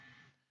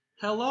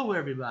Hello,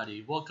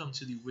 everybody. Welcome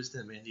to the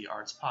Wisdom in the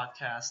Arts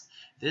podcast.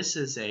 This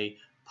is a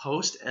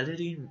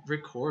post-editing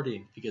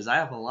recording because I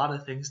have a lot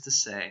of things to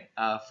say.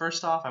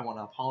 First off, I want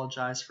to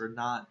apologize for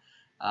not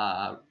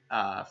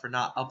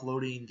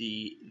uploading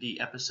the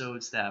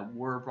episodes that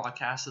were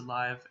broadcasted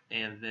live,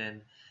 and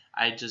then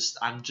I'm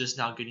just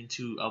now getting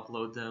to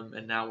upload them,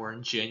 and now we're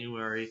in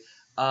January.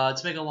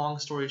 To make a long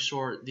story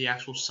short, the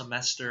actual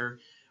semester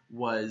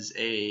was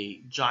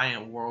a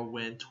giant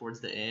whirlwind towards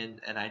the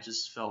end, and I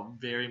just felt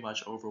very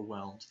much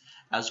overwhelmed,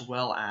 as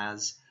well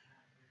as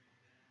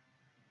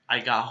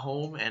I got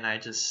home and I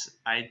just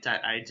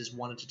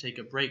wanted to take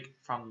a break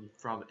from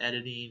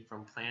editing,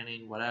 from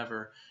planning,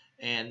 whatever.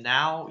 And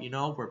now,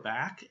 we're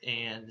back,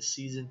 and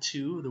season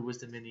 2 of the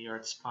Wisdom in the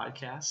Arts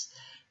podcast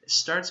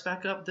starts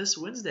back up this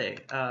Wednesday.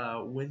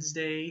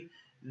 Wednesday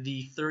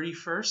the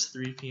 31st,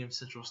 3 p.m.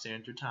 Central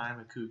Standard Time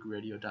at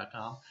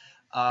CougRadio.com.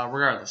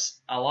 Regardless,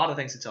 a lot of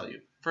things to tell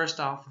you. First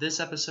off, this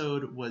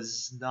episode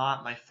was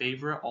not my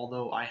favorite,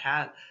 although I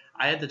had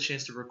the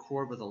chance to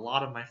record with a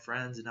lot of my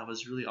friends, and that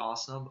was really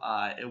awesome.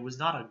 It was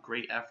not a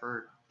great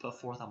effort put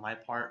forth on my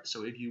part,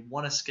 so if you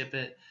want to skip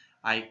it,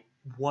 I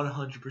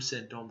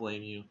 100% don't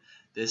blame you.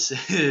 This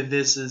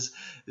this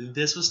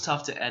was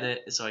tough to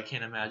edit, so I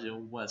can't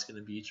imagine what it's going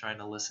to be trying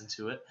to listen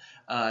to it.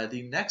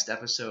 The next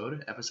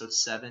episode, episode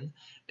 7,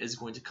 is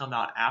going to come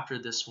out after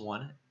this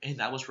one, and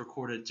that was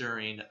recorded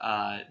during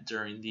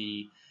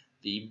the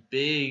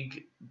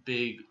big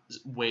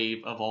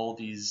wave of all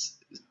these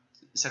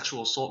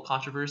sexual assault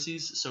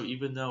controversies. So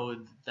even though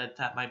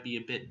that might be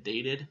a bit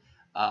dated,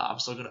 I'm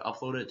still going to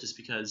upload it just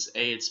because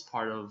it's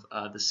part of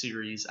the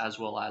series, as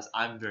well as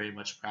I'm very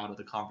much proud of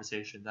the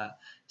conversation that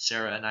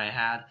Sarah and I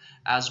had,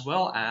 as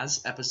well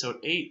as episode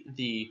 8,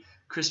 the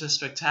Christmas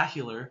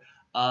Spectacular,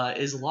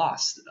 is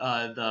lost.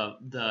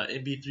 The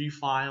MP3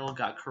 file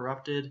got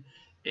corrupted,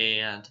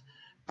 and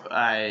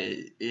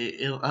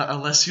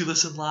unless you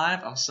listen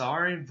live, I'm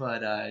sorry,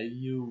 but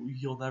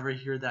you'll never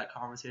hear that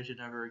conversation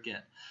ever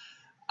again.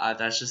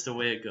 That's just the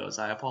way it goes.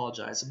 I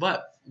apologize,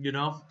 but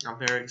I'm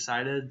very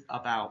excited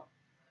about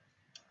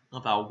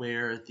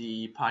where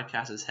the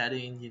podcast is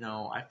heading.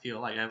 I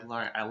feel like I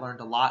learned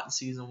a lot in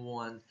season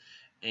 1,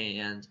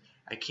 and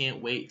I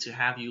can't wait to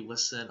have you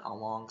listen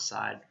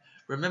alongside.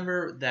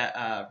 Remember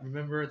that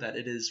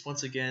it is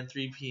once again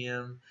 3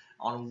 p.m.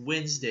 on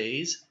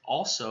Wednesdays,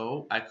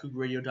 also at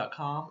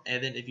CougRadio.com,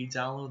 and then if you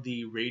download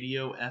the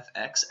Radio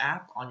FX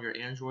app on your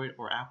Android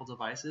or Apple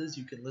devices,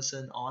 you can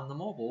listen on the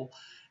mobile.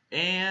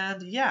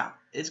 And yeah,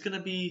 it's going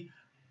to be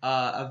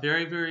a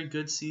very, very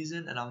good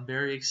season, and I'm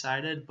very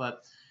excited.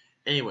 But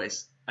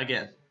anyways,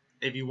 again,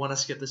 if you want to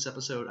skip this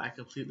episode, I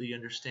completely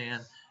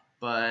understand.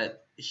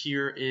 But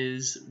here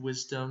is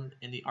Wisdom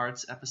in the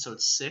Arts,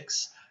 episode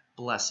 6,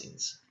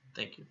 Blessings.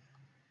 Thank you.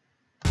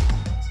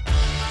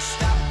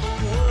 Stop the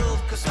world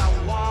 'cause I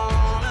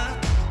wanna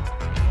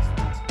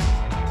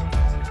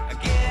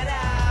get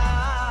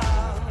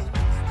out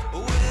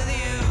with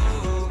you.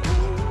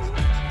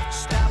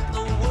 Stop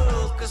the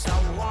world 'cause I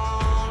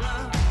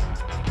wanna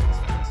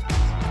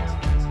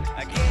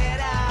get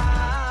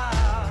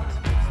out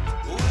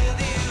with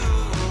you.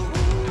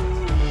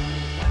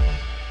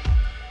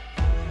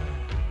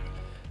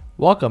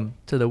 Welcome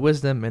to the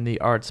Wisdom in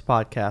the Arts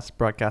podcast,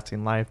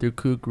 broadcasting live through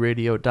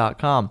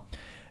CougRadio.com.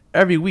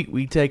 Every week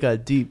we take a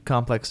deep,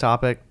 complex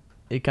topic,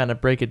 you kind of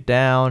break it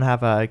down,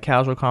 have a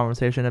casual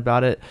conversation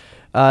about it.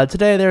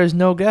 Today there is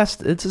no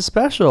guest. It's a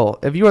special.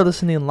 If you are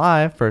listening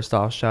live, first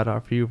off, shout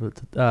out for you for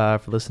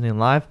listening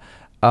live.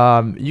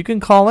 You can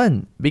call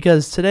in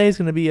because today is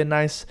going to be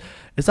it's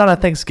not a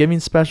Thanksgiving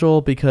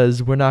special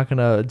because we're not going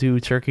to do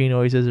turkey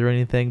noises or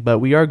anything, but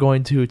we are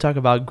going to talk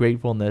about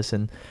gratefulness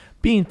and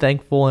being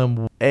thankful,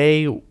 and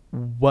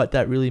what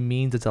that really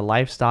means. It's a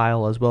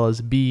lifestyle, as well as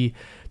B,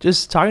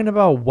 just talking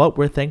about what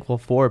we're thankful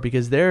for,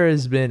 because there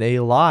has been a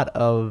lot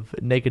of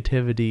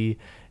negativity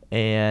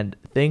and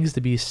things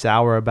to be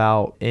sour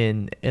about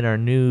in our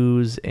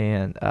news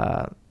and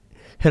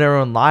in our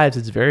own lives.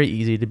 It's very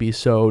easy to be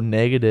so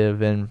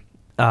negative and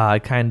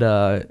kind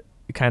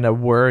of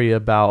worry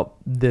about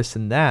this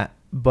and that,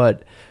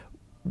 but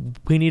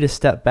we need to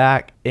step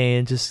back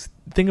and just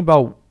think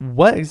about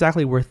what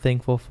exactly we're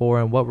thankful for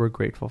and what we're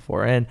grateful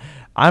for. And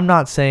I'm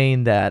not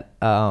saying that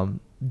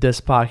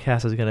this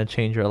podcast is going to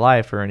change your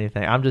life or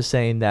anything. I'm just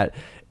saying that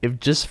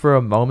if just for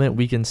a moment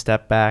we can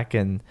step back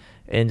and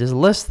just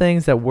list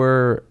things that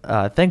we're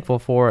thankful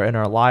for in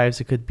our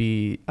lives. It could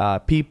be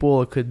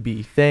people, it could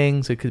be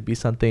things, it could be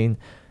something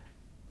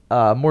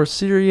more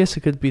serious,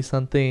 it could be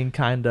something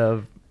kind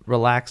of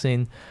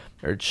relaxing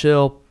or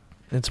chill.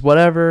 It's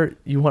whatever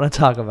you want to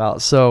talk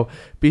about. So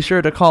be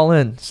sure to call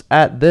in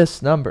at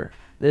this number.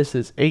 This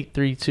is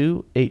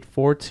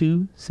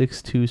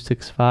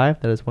 832-842-6265.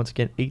 That is once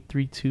again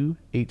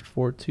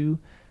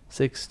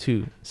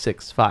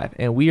 832-842-6265.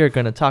 And we are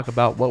going to talk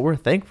about what we're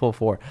thankful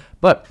for.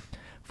 But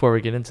before we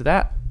get into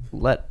that,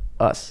 let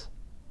us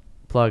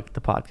plug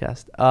the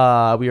podcast.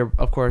 We are,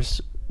 of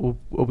course,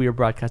 We are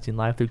broadcasting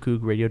live through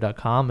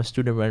CougRadio.com, a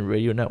student-run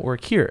radio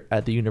network here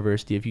at the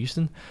University of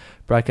Houston,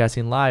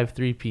 broadcasting live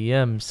 3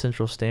 p.m.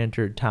 Central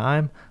Standard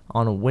Time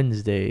on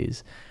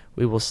Wednesdays.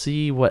 We will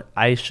see what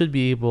I should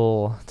be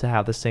able to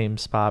have the same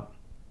spot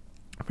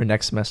for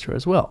next semester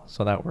as well,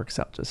 so that works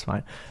out just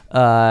fine.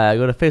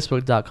 Go to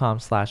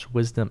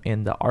facebook.com/wisdom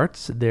in the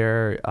arts.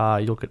 There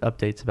you'll get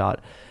updates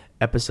about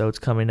episodes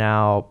coming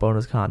out,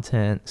 bonus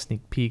content,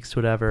 sneak peeks,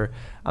 whatever.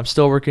 I'm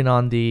still working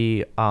on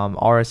the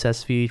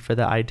RSS feed for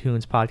the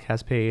iTunes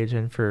podcast page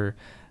and for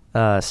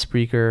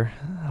Spreaker.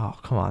 Oh,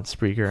 come on,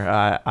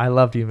 Spreaker. I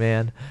loved you,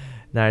 man.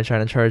 Now you're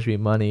trying to charge me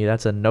money.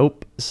 That's a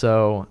nope.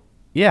 So,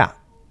 yeah.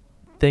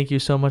 Thank you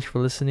so much for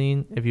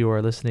listening. If you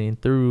are listening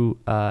through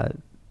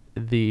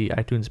the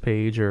iTunes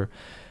page or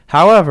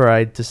however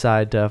I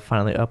decide to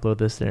finally upload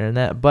this to the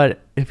internet.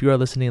 But if you are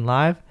listening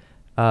live,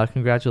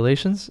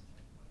 congratulations.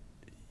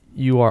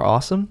 You are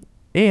awesome,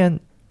 and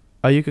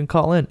you can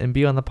call in and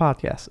be on the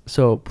podcast,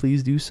 so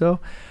please do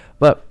so.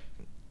 But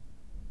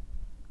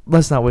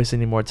let's not waste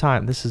any more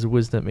time. This is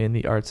Wisdom in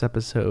the Arts,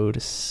 episode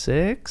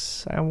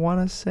 6, I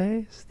want to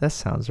say. That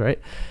sounds right.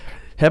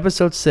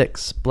 Episode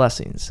 6,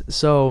 Blessings.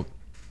 So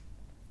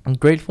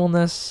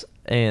gratefulness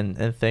and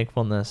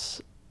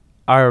thankfulness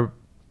are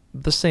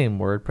the same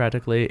word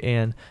practically,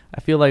 and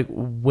I feel like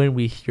when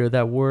we hear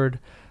that word,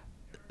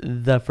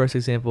 the first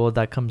example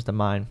that comes to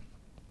mind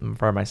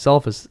for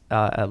myself is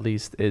at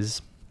least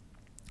is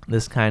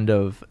this kind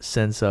of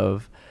sense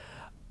of,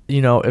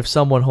 if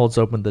someone holds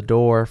open the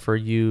door for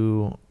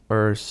you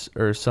or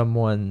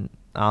someone,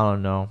 I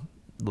don't know,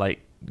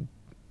 like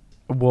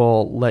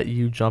will let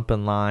you jump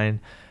in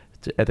line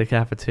at the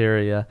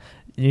cafeteria,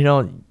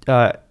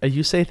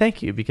 you say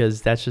thank you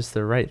because that's just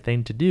the right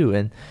thing to do.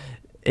 And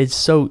it's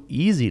so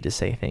easy to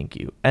say thank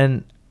you.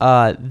 And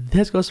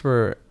this goes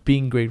for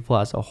being grateful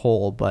as a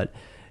whole, but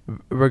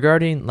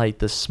regarding like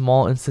the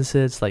small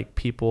instances, like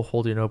people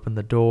holding open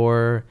the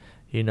door,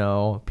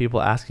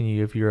 people asking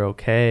you if you're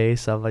okay,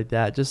 stuff like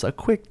that, just a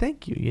quick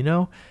thank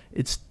you.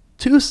 It's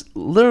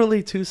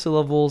literally 2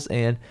 syllables,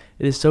 and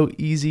it is so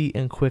easy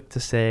and quick to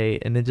say,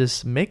 and it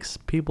just makes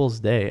people's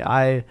day.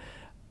 I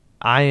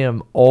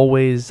am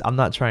always, I'm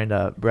not trying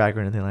to brag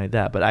or anything like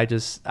that, but I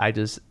just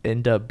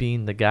end up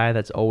being the guy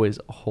that's always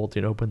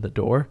holding open the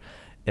door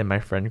in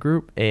my friend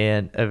group,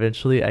 and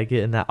eventually I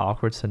get in that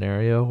awkward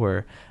scenario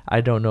where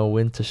I don't know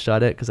when to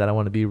shut it because I don't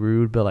want to be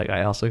rude, but like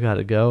I also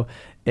gotta go,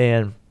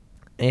 and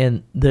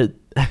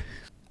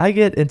I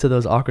get into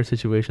those awkward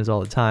situations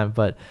all the time.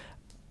 But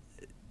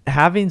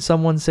having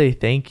someone say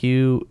thank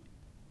you,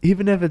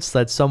 even if it's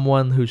that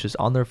someone who's just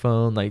on their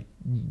phone, like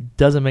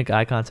doesn't make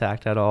eye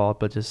contact at all,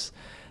 but just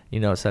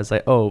says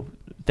like, oh,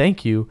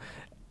 thank you,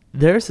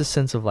 there's a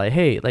sense of like,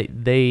 hey, like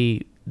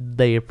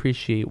they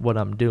appreciate what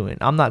I'm doing.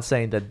 I'm not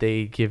saying that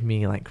they give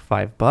me like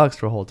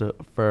 $5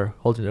 for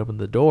holding open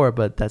the door,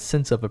 but that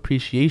sense of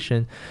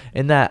appreciation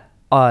and that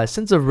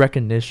sense of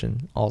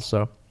recognition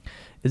also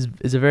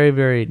is a very,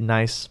 very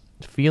nice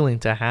feeling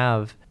to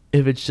have,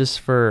 if it's just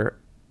for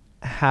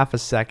half a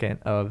second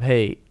of,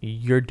 hey,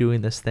 you're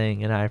doing this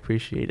thing and I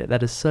appreciate it.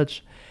 That is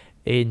such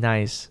a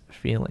nice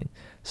feeling.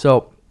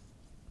 So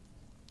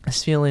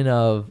this feeling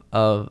of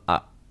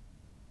I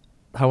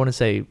want to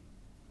say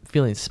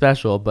feeling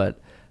special, but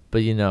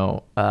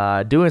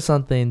doing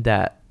something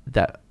that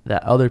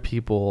other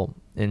people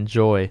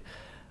enjoy,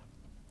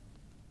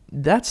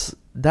 that's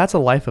a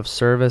life of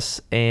service.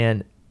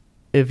 And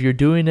if you're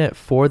doing it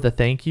for the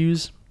thank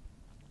yous,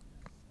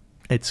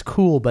 it's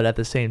cool, but at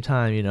the same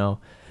time,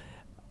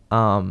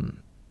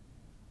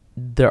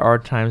 there are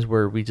times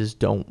where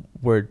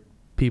where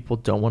people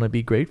don't want to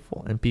be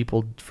grateful, and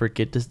people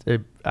forget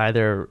to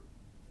either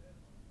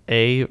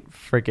A,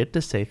 forget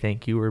to say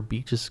thank you, or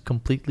B, just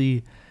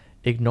completely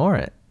ignore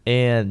it.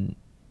 And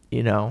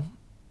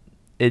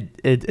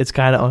it's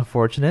kind of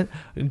unfortunate.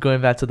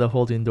 Going back to the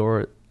holding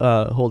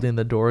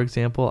the door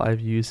example I've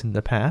used in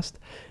the past,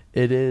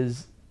 it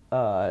is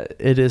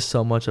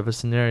so much of a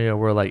scenario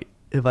where, like,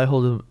 if I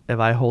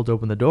hold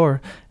open the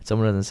door and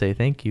someone doesn't say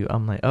thank you,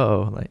 I'm like,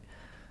 like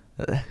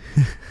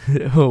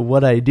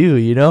what I do,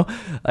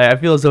 I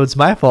feel as though it's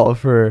my fault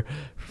for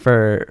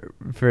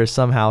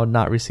somehow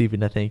not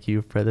receiving a thank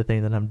you for the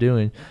thing that I'm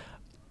doing.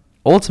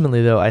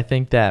 Ultimately, though, I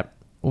think that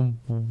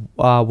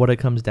what it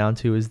comes down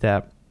to is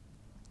that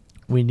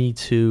we need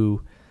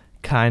to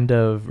kind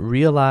of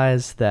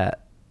realize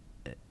that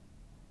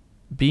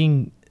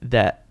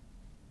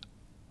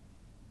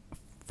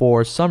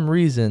for some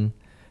reason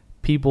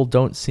people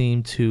don't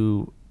seem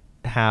to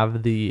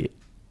have the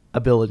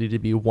ability to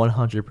be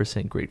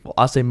 100% grateful.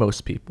 I'll say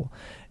most people.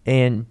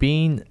 And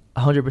being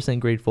 100%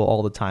 grateful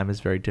all the time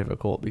is very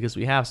difficult because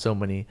we have so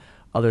many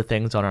other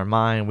things on our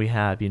mind. We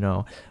have,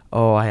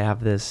 oh, I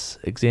have this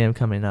exam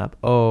coming up.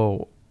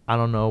 Oh, I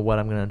don't know what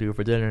I'm going to do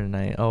for dinner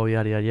tonight. Oh,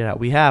 yada, yada, yada.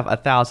 We have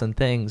 1,000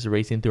 things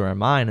racing through our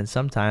mind, and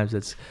sometimes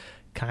it's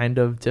kind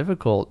of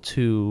difficult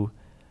to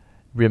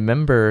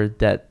remember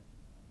that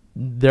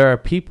there are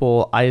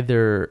people,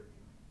 either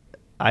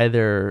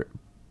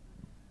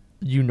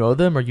you know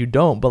them or you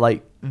don't, but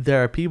like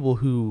there are people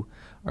who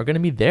are going to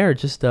be there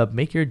just to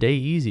make your day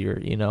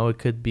easier. It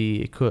could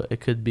be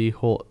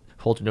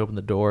holding open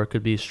the door. It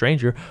could be a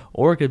stranger,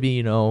 or it could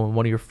be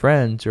one of your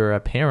friends or a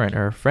parent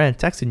or a friend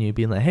texting you,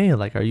 being like, "Hey,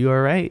 like, are you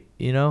all right?"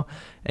 And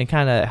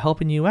kind of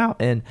helping you out.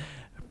 And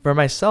for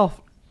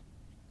myself,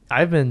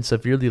 I've been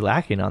severely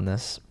lacking on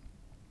this,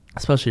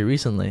 especially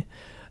recently.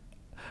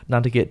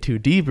 Not to get too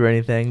deep or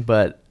anything,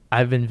 but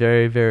I've been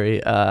very,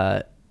 very,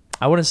 I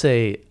wouldn't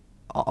say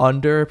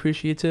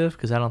underappreciative,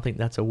 because I don't think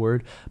that's a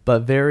word,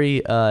 but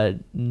very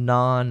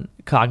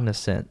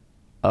non-cognizant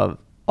of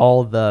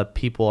all the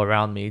people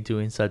around me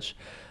doing such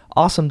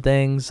awesome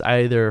things,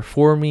 either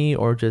for me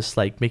or just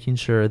like making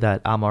sure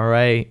that I'm all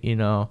right.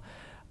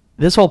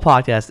 This whole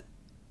podcast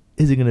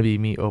isn't going to be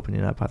me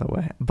opening up, by the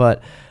way,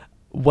 but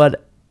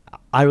what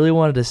I really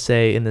wanted to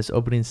say in this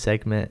opening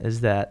segment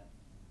is that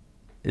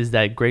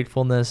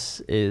gratefulness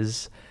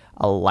is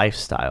a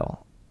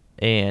lifestyle,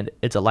 and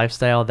it's a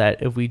lifestyle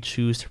that if we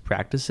choose to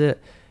practice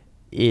it,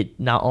 it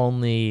not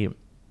only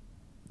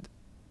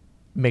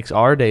makes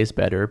our days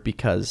better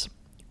because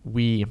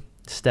we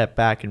step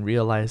back and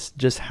realize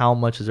just how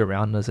much is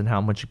around us and how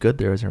much good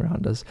there is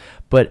around us,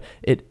 but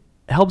it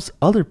helps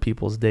other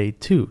people's day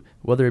too,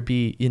 whether it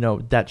be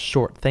that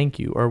short thank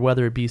you, or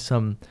whether it be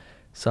some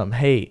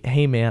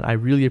hey man, I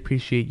really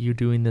appreciate you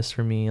doing this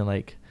for me,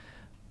 like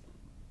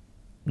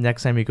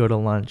next time you go to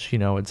lunch,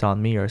 it's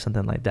on me, or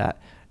something like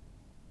that.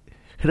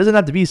 It doesn't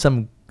have to be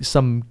some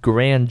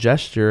grand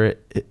gesture.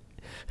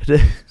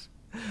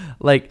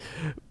 Like,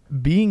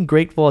 being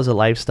grateful as a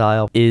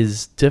lifestyle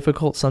is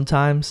difficult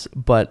sometimes,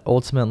 but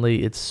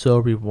ultimately it's so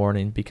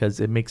rewarding because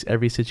it makes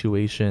every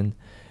situation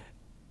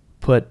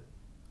put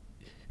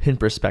in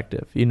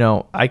perspective.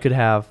 I could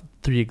have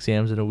 3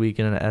 exams in a week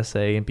in an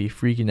essay and be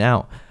freaking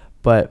out,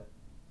 but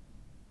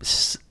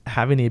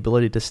having the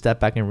ability to step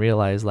back and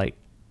realize, like,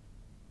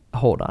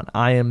 hold on,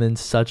 I am in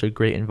such a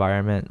great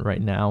environment right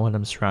now, and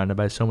I'm surrounded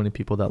by so many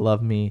people that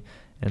love me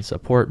and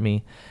support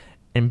me,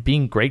 and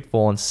being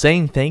grateful and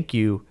saying thank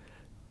you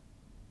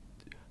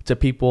to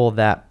people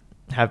that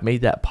have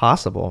made that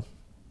possible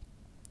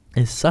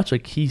is such a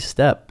key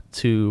step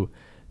to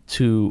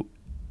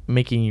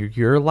making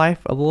your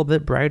life a little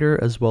bit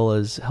brighter, as well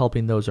as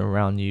helping those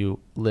around you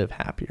live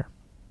happier.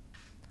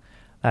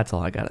 That's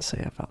all I got to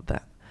say about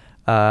that.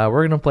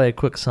 We're going to play a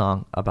quick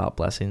song about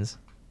blessings,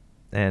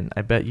 and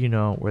I bet you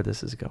know where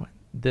this is going.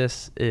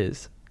 This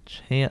is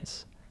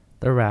Chance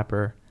the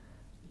Rapper,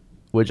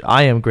 which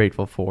I am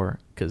grateful for,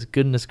 because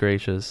goodness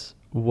gracious,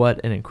 what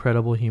an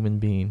incredible human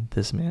being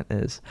this man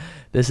is.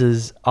 This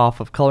is off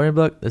of Coloring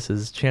Book. This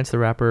is Chance the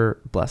Rapper,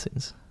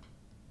 Blessings.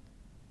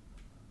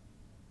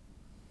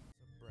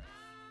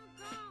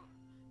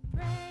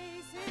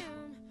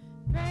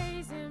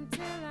 Praise him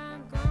till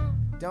I'm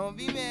gone. Don't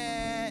be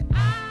mad.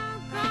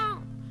 I'm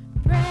gone.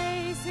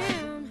 Praise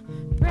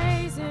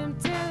him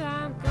till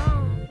I'm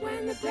gone.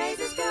 When the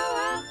praises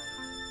go up,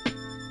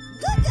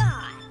 good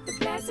God, the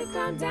blessings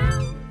come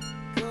down.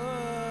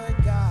 Good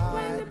God.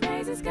 When the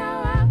praises go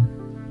up,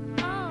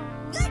 oh,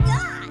 good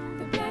God,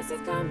 the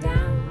blessings come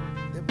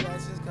down. The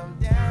blessings come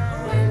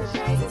down. When the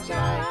praises go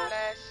up,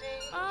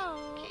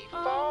 oh, keep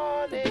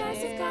falling, the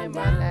blessings come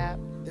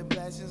down. The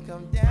blessings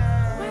come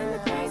down. When the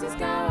praises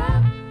go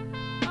up,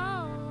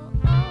 oh,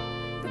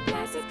 the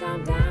blessings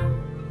come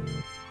down.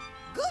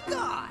 Good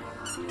God.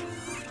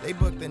 They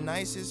booked the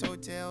nicest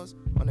hotels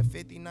on the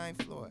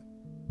 59th floor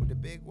with the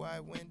big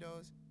wide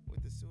windows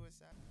with the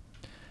suicide.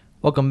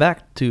 Welcome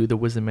back to the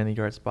Wisdom in the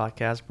Yards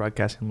podcast,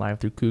 broadcasting live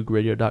through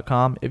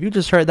CougRadio.com. If you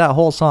just heard that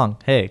whole song,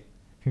 hey,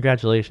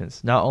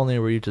 congratulations. Not only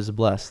were you just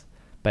blessed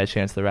by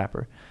Chance the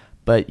Rapper,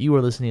 but you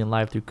are listening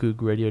live through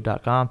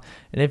CougRadio.com.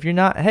 And if you're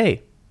not,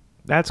 hey,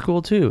 that's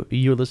cool too.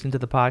 You're listening to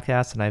the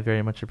podcast, and I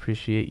very much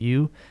appreciate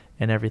you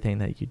and everything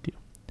that you do.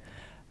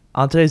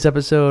 On today's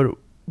episode,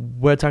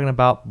 we're talking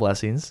about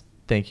blessings.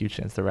 Thank you,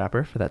 Chance the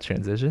Rapper, for that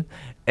transition.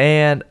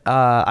 And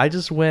I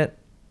just went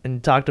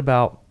and talked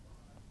about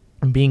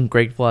being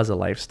grateful as a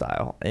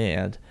lifestyle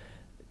and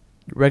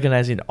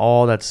recognizing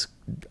all that's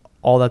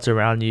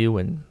around you,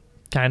 and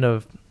kind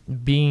of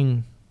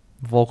being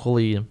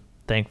vocally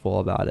thankful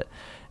about it.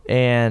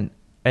 And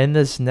in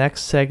this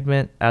next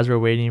segment, as we're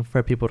waiting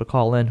for people to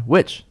call in,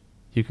 which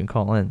you can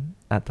call in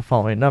at the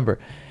following number,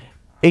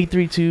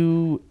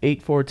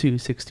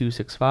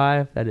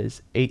 832-842-6265. That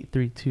is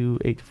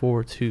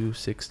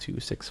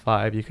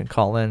 832-842-6265. You can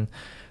call in,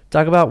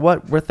 talk about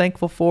what we're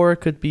thankful for. It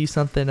could be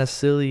something as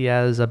silly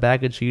as a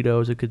bag of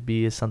Cheetos. It could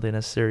be something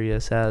as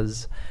serious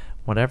as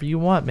whatever you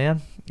want,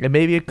 man. And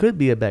maybe it could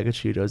be a bag of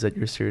Cheetos that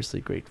you're seriously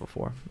grateful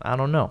for. I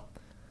don't know.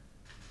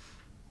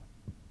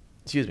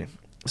 Excuse me.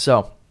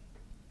 So,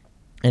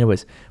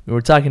 anyways, we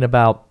were talking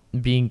about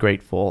being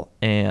grateful,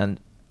 and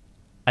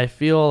I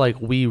feel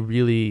like we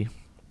really,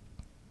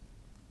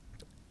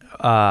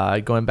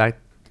 going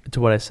back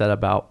to what I said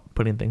about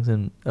putting things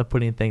in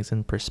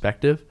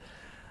perspective,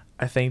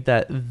 I think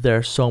that there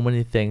are so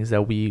many things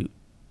that we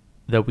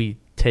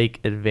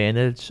take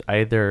advantage,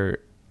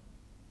 either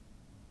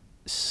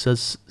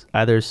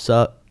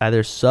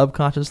either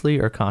subconsciously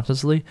or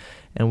consciously,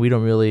 and we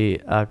don't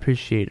really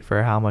appreciate it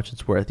for how much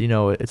it's worth.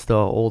 It's the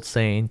old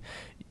saying,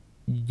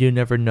 you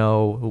never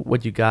know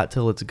what you got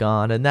till it's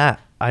gone, and that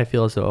I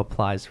feel as though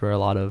applies for a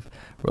lot of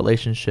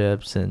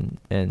relationships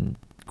and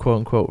quote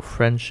unquote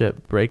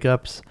friendship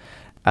breakups.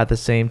 At the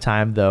same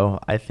time, though,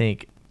 I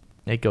think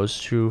it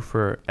goes true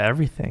for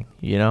everything.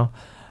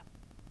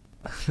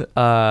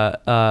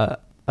 A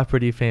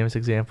pretty famous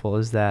example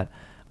is that,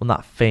 well,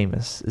 not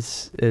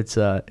famous, it's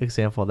a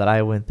example that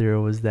I went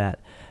through, was that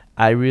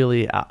I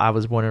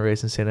was born and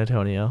raised in San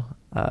Antonio.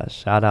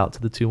 Shout out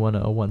to the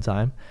 210 one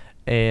time.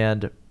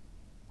 And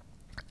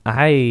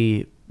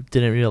I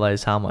didn't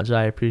realize how much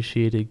I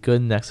appreciated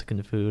good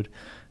Mexican food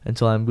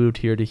until I moved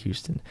here to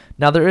Houston.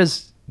 Now, there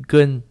is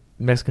good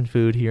Mexican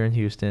food here in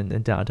Houston,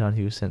 in downtown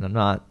Houston. I'm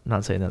not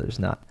saying that there's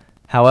not.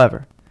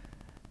 However,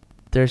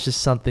 there's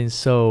just something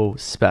so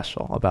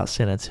special about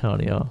San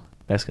Antonio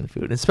Mexican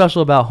food, and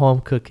special about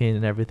home cooking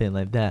and everything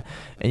like that.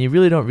 And you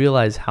really don't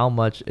realize how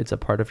much it's a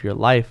part of your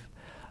life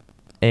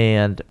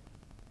and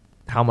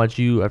how much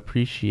you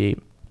appreciate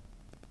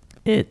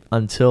it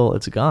until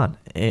it's gone.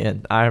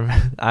 And I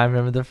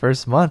remember the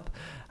first month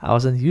I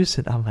was in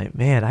Houston, I'm like,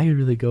 man, I could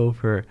really go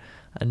for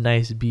a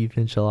nice beef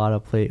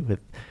enchilada plate with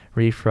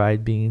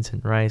refried beans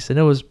and rice. And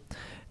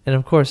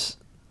of course,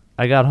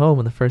 I got home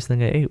and the first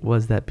thing I ate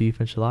was that beef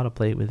enchilada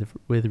plate with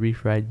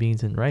refried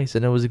beans and rice,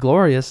 and it was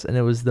glorious, and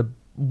it was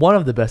one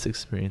of the best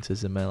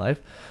experiences in my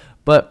life.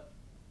 But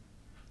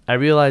I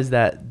realized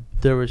that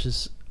there was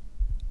just,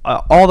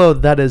 although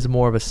that is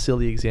more of a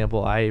silly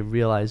example, I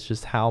realized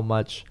just how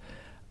much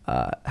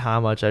I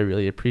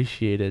really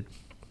appreciated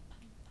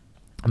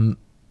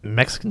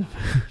Mexican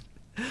food.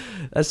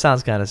 That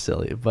sounds kind of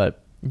silly,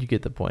 but you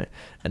get the point.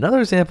 Another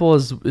example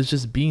is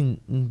just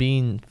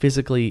being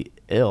physically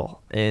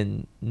ill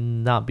and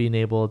not being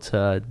able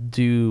to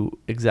do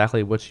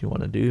exactly what you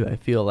want to do. I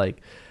feel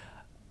like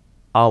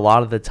a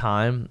lot of the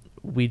time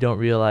we don't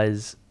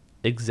realize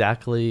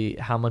exactly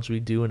how much we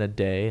do in a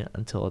day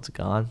until it's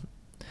gone.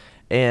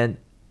 And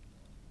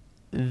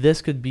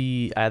this could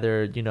be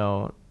either,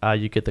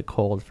 you get the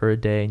cold for a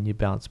day and you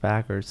bounce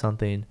back, or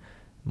something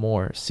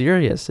more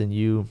serious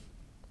and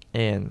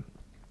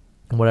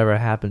whatever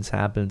happens,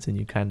 and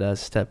you kind of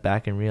step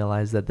back and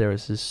realize that there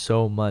is just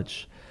so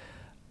much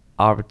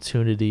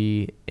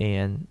opportunity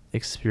and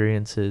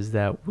experiences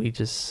that we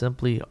just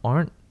simply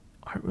aren't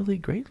really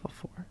grateful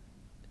for.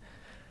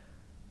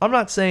 I'm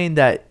not saying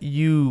that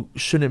you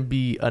shouldn't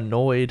be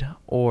annoyed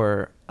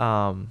or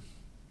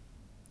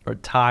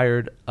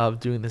tired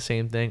of doing the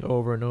same thing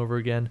over and over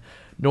again,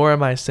 nor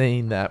am I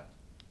saying that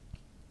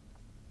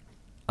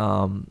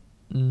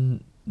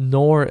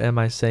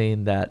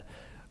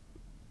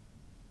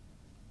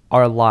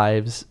our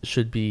lives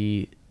should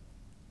be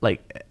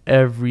like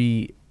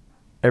every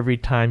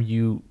time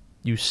you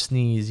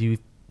sneeze,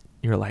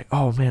 you're like,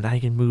 oh man, I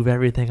can move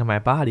everything in my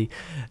body.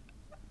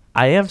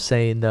 I am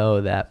saying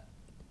though that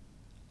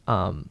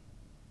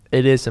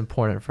it is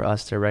important for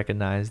us to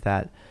recognize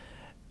that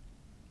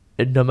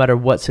no matter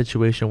what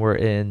situation we're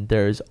in,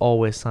 there's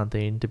always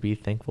something to be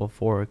thankful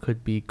for. It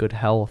could be good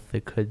health.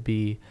 It could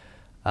be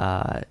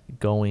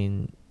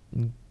going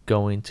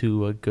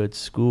to a good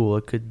school.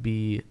 It could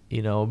be,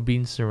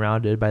 being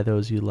surrounded by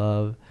those you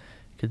love.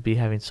 It could be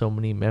having so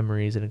many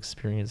memories and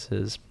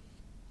experiences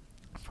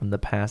from the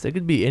past. It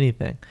could be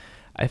anything.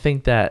 I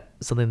think that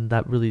something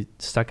that really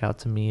stuck out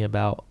to me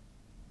about,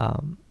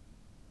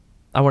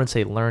 I wouldn't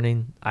say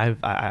learning.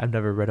 I've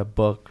never read a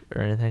book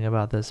or anything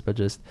about this, but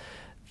just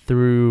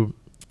through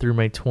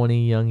my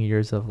 20 young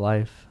years of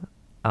life,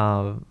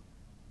 I've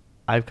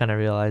kind of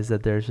realized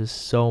that there's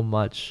just so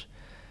much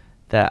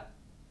that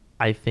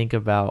I think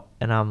about,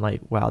 and I'm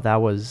like, wow,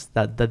 that was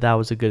a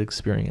good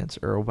experience,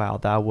 or wow,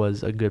 that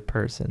was a good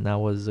person, that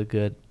was a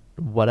good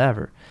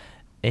whatever,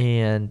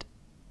 and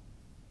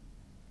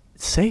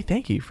say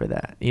thank you for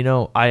that.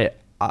 I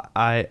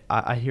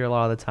hear a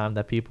lot of the time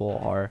that people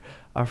are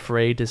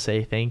afraid to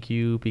say thank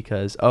you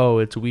because, oh,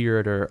 it's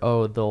weird, or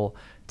oh, they'll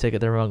take it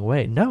the wrong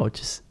way. No,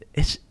 it's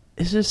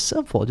just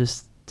simple.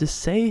 Just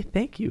say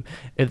thank you.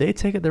 If they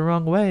take it the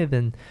wrong way,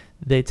 then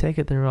they take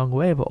it the wrong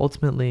way. But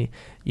ultimately,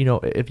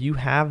 if you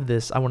have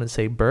this, I wouldn't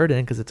say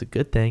burden because it's a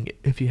good thing.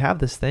 If you have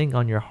this thing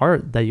on your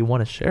heart that you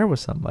want to share with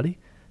somebody,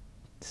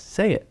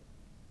 say it.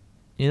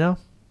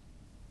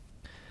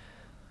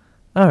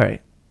 All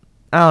right.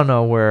 I don't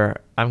know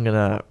where I'm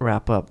gonna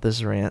wrap up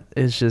this rant.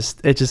 It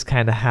just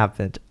kind of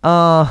happened.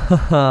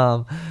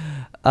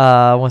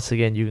 Once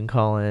again, you can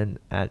call in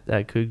at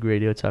Coog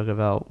Radio, talk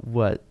about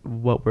what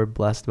we're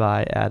blessed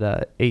by at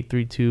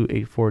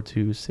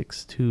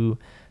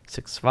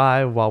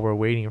 832-842-6265. While we're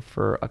waiting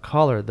for a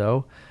caller,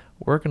 though,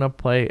 we're gonna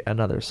play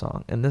another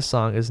song, and this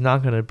song is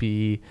not gonna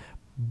be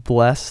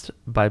 "Blessed"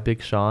 by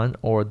Big Sean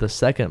or "The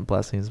Second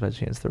Blessings" by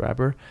Chance the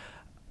Rapper.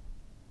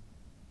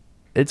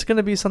 It's going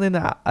to be something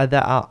that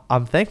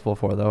I'm thankful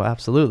for, though.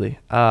 Absolutely.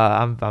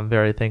 I'm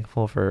very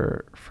thankful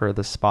for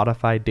the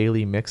Spotify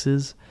daily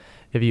mixes.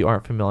 If you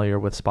aren't familiar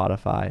with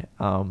Spotify,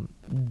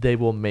 they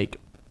will make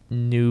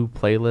new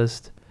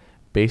playlists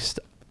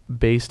based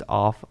based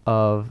off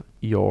of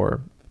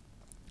your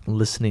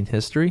listening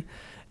history.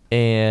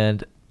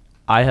 And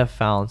I have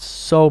found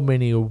so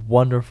many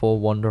wonderful,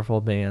 wonderful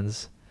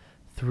bands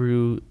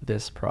through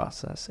this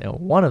process. And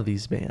one of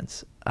these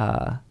bands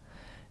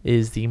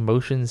is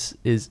Motion City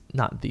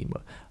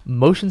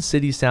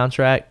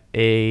soundtrack,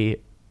 a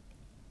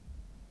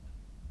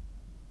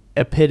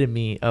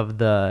epitome of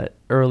the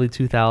early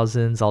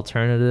 2000s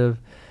alternative.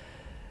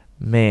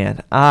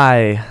 Man,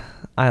 I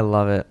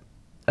love it.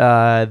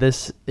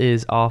 This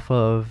is off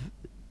of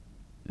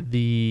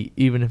the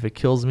Even If It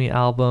Kills Me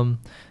album,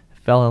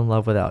 Fell in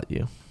Love Without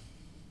You.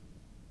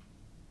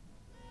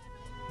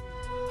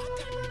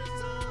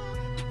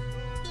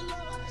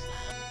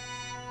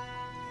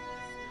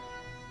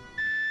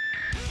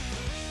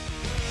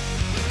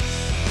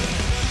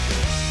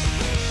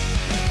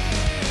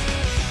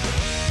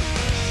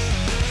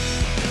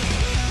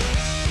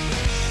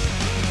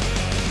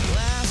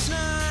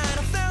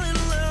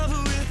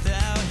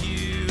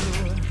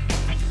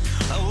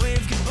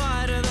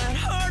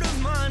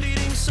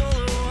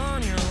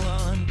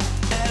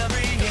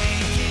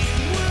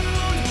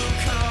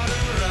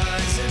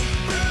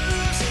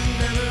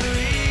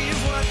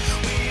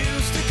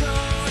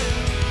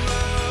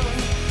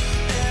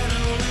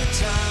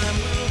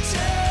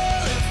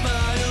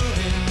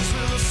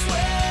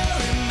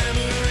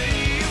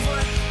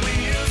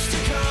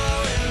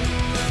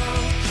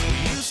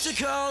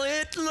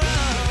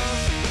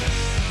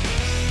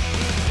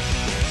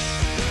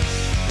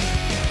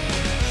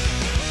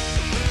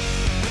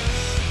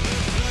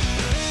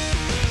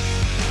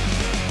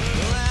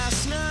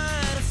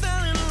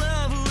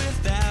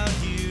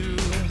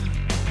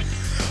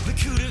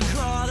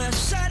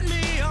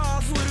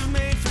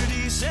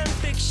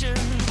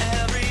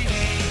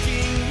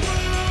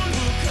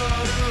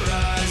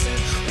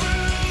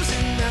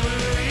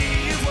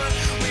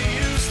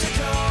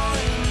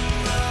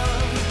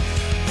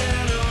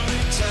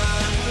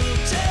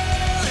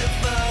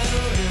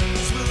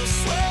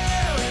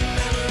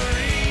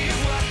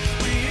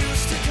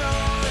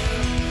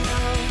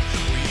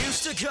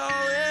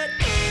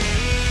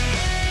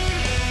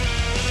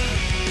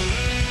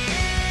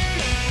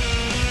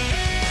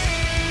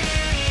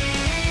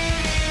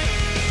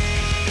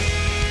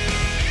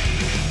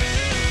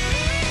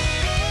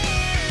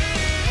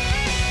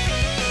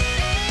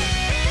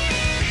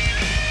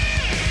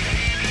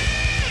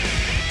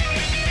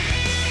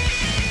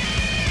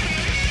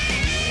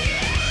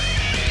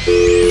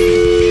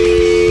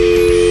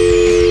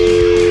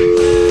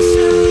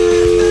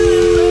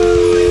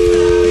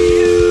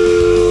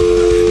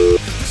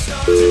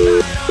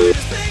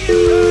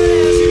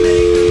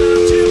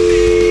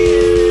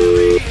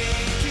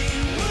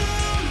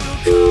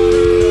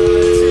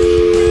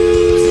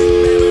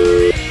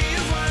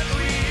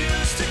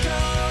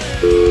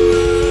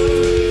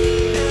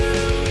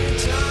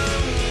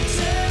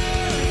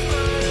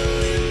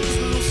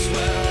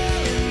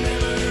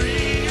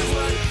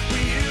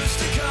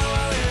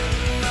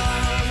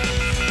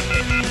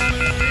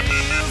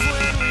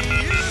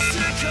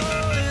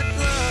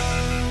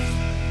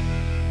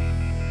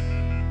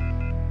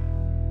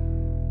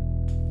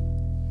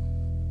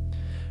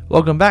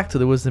 Welcome back to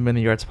the Wisdom in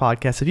the Arts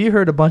podcast. If you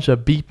heard a bunch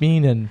of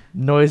beeping and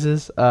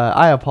noises,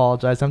 I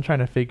apologize. I'm trying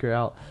to figure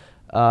out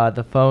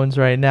the phones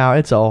right now.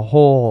 It's a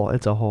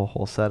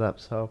whole setup.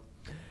 So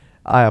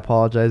I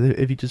apologize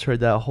if you just heard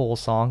that whole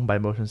song by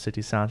Motion City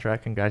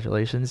Soundtrack.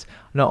 Congratulations!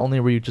 Not only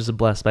were you just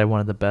blessed by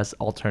one of the best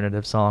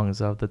alternative songs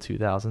of the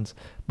 2000s,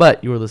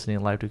 but you were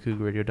listening live to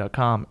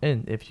CougarRadio.com.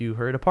 And if you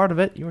heard a part of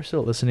it, you were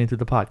still listening to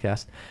the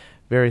podcast.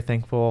 Very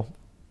thankful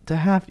to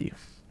have you.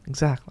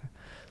 Exactly.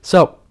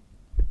 So,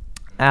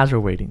 as we're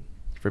waiting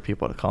for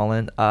people to call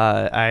in,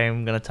 I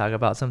am going to talk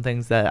about some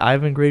things that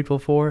I've been grateful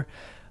for.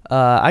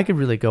 I could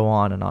really go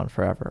on and on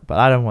forever, but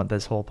I don't want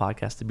this whole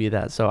podcast to be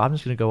that. So I'm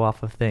just going to go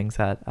off of things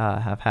that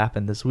have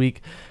happened this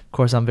week. Of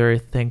course, I'm very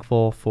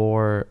thankful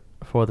for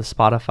the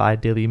Spotify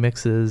daily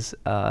mixes.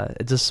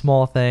 It's a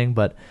small thing,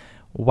 but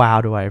wow,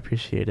 do I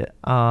appreciate it.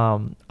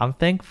 I'm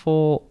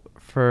thankful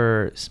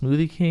for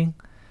Smoothie King,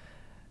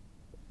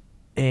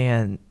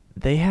 and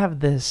they have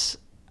this.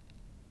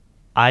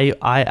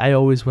 I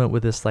always went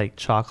with this like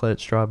chocolate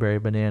strawberry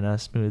banana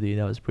smoothie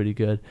that was pretty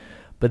good,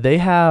 but they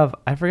have,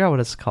 I forgot what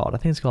it's called. I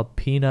think it's called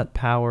Peanut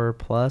Power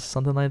Plus,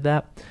 something like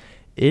that.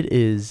 It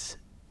is,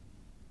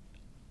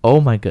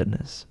 oh my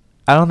goodness,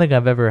 I don't think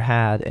I've ever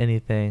had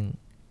anything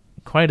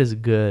quite as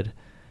good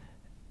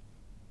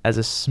as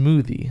a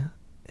smoothie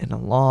in a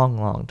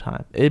long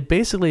time. It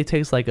basically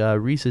tastes like a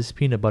Reese's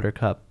peanut butter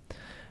cup,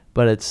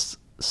 but it's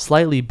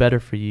slightly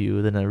better for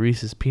you than a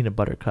Reese's peanut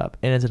butter cup,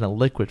 and it's in a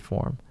liquid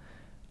form.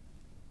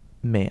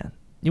 Man,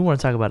 you want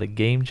to talk about a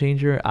game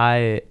changer?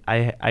 I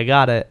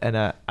got it, and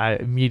I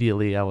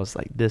immediately I was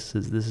like, this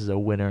is a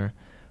winner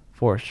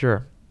for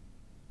sure.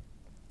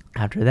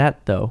 After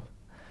that, though,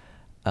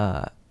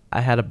 I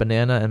had a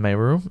banana in my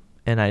room,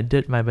 and I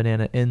dipped my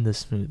banana in the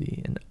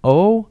smoothie, and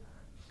oh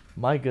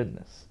my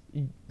goodness,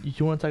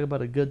 you want to talk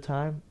about a good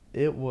time?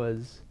 It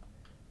was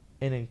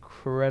an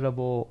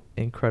incredible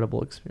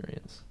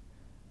experience.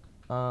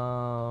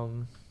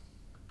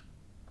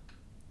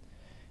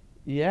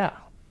 Yeah.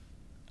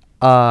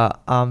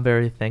 I'm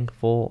very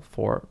thankful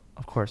for,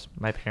 of course,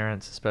 my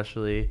parents,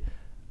 especially.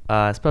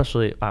 I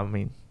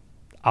mean,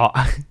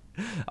 I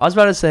I was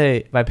about to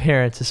say my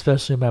parents,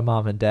 especially my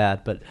mom and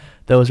dad, but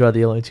those are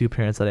the only two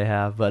parents that I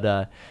have.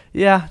 But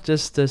yeah,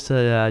 just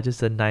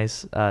a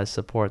nice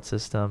support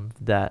system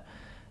that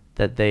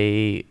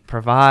they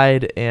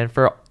provide, and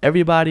for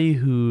everybody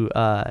who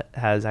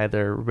has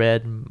either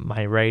read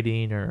my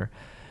writing or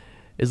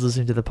is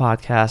listening to the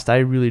podcast, I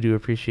really do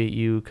appreciate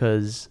you,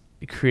 because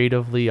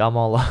creatively I'm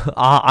all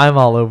I'm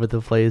all over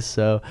the place.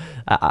 So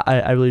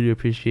I really do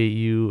appreciate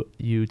you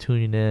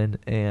tuning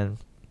in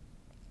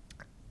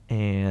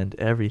and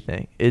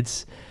everything.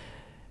 It's,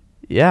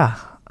 yeah,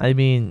 I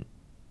mean,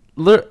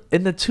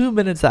 in the 2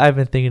 minutes that I've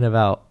been thinking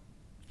about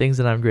things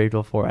that I'm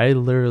grateful for, I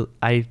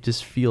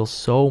just feel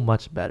so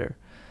much better.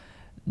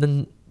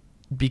 Then,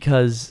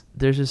 because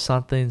there's just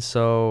something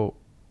so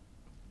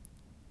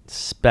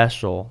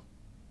special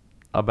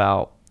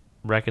about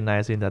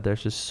recognizing that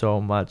there's just so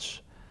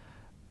much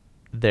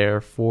there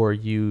for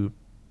you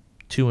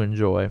to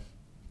enjoy.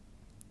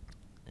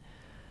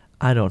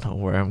 I don't know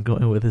where I'm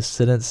going with this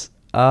sentence.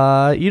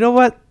 You know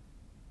what?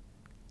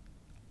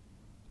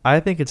 I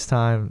think it's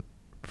time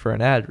for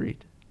an ad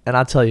read. And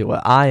I'll tell you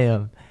what, I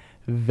am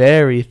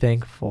very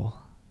thankful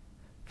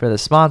for the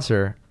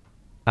sponsor,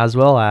 as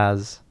well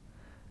as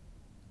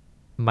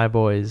my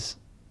boys,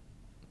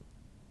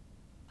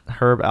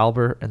 Herb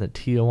Albert and the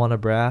Tijuana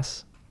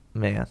Brass.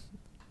 Man.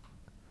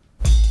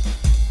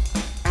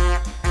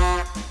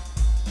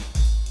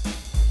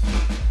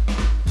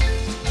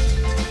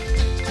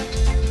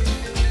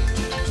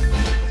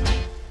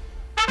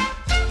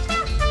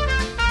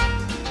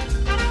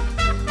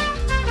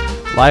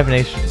 Live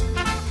Nation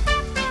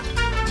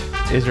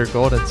is your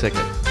golden ticket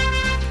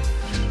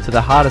to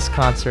the hottest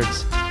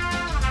concerts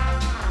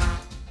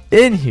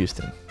in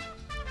Houston.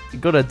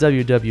 Go to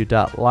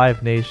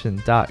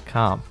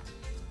www.livenation.com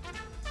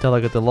to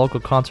look at the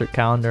local concert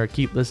calendar.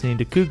 Keep listening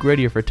to Coug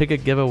Radio for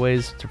ticket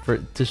giveaways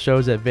to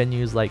shows at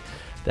venues like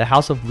the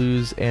House of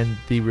Blues and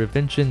the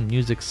Revention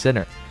Music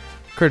Center,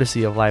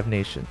 courtesy of Live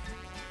Nation.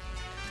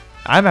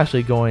 I'm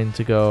actually going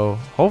to go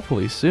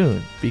hopefully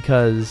soon,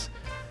 because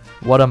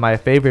one of my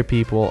favorite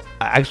people,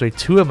 actually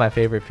two of my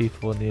favorite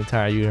people in the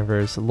entire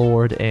universe,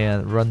 Lorde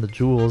and Run the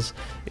Jewels,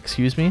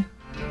 excuse me?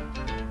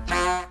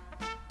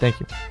 Thank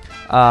you.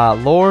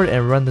 Lorde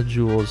and Run the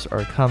Jewels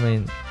are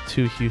coming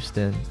to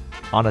Houston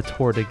on a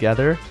tour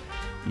together.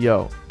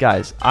 Yo,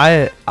 guys,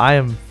 I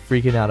am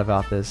freaking out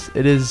about this.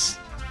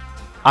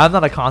 I'm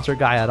not a concert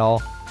guy at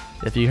all,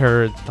 if you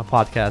heard the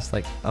podcast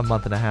like a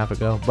month and a half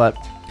ago, but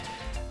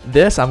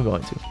this I'm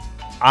going to.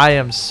 I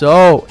am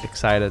so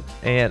excited,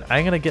 and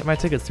I'm going to get my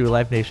tickets through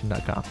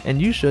livenation.com,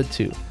 and you should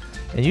too.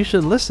 And you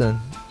should listen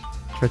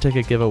for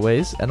ticket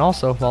giveaways, and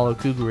also follow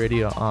Cougar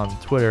Radio on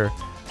Twitter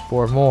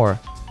for more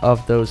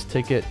of those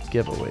ticket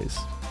giveaways.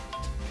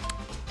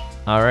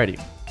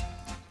 Alrighty.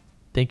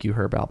 Thank you,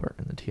 Herb Albert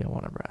and the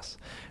Tijuana Brass.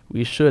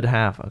 We should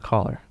have a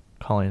caller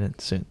calling in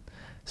soon.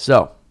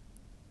 So,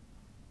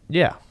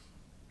 yeah.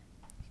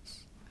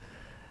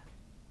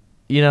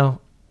 You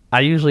know, I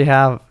usually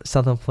have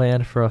something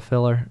planned for a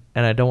filler,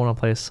 and I don't want to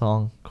play a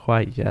song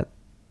quite yet,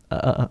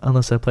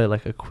 unless I play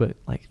like a quick,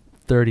 like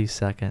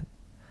 30-second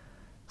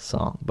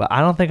song. But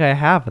I don't think I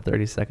have a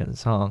 30-second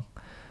song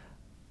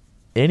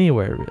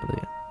anywhere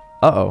really.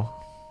 Uh-oh.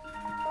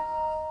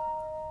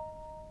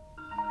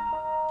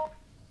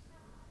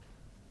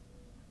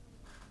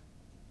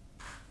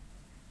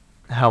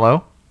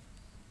 Hello?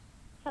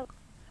 Hello.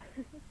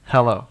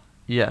 Hello.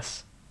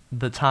 Yes.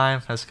 The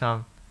time has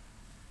come.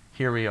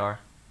 Here we are.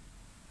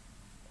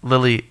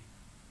 Lily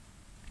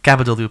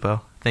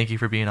Capodilupo, thank you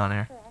for being on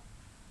air. Correct.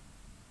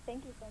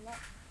 Thank you so much.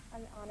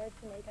 I'm honored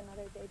to make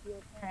another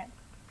debut appearance.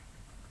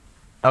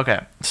 Okay,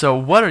 so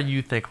what are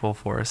you thankful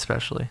for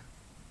especially?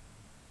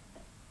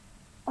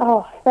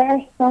 Oh, there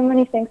are so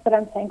many things that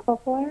I'm thankful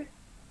for,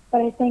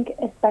 but I think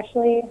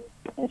especially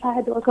if I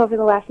had to look over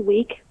the last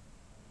week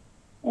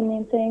and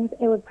name things,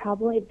 it would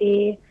probably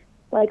be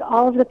like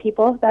all of the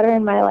people that are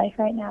in my life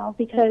right now,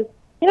 because,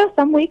 you know,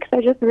 some weeks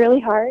are just really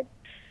hard,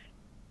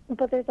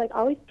 but there's like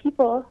always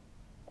people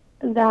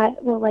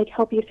that will like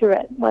help you through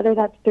it, whether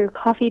that's through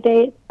coffee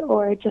dates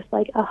or just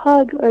like a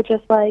hug or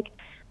just like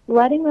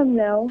letting me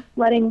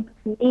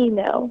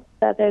know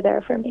that they're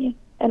there for me.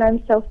 And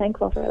I'm so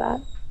thankful for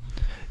that.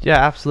 Yeah,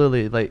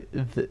 absolutely. Like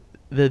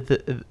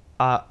how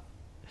I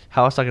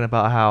was talking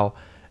about how,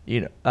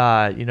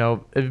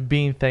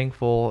 being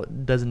thankful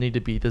doesn't need to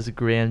be this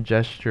grand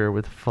gesture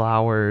with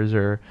flowers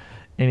or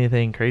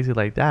anything crazy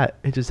like that.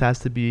 It just has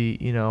to be,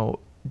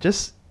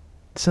 just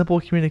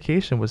simple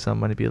communication with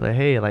someone to be like,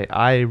 hey, like,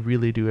 I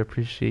really do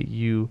appreciate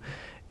you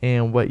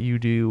and what you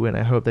do, and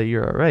I hope that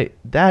you're all right.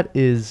 That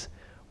is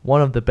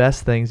one of the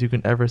best things you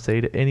can ever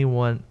say to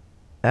anyone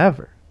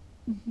ever.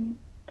 Mm-hmm.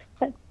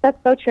 That's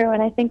so true,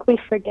 and I think we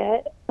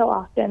forget so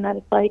often that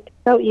it's like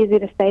so easy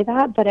to say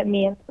that, but it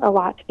means a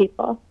lot to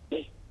people.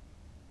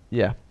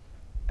 Yeah,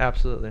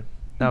 absolutely.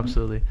 Mm-hmm.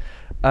 Absolutely.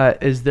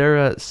 Is there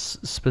a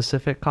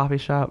specific coffee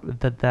shop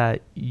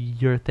that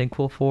you're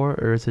thankful for,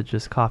 or is it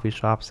just coffee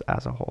shops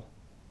as a whole?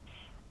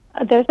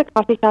 There's a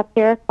coffee shop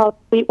here called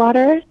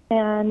Sweetwater,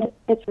 and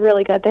it's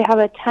really good. They have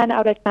a 10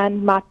 out of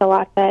 10 matcha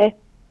latte.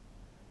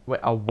 Wait,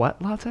 a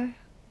what latte?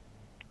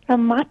 A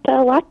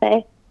matcha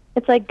latte.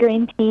 It's like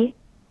green tea.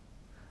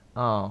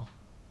 Oh,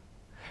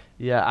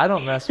 yeah. I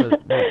don't mess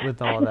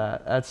with all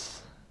that.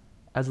 That's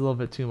a little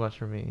bit too much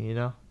for me, you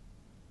know.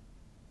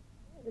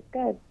 It's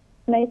good.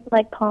 Nice,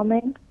 like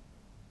calming.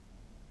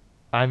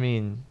 I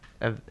mean,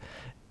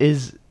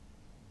 is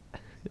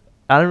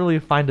I don't really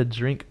find a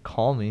drink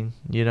calming,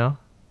 you know.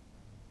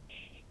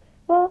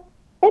 Well,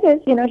 it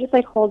is, just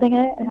like holding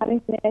it and having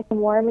something nice and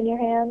warm in your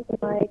hands,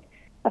 and like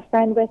a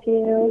friend with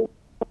you,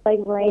 with, like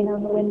rain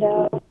on the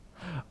window.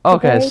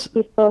 Okay, It's a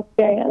very peaceful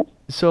experience.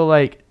 so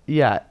like,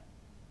 yeah,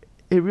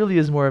 it really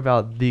is more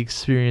about the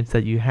experience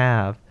that you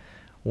have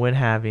when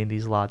having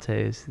these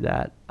lattes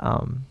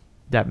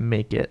that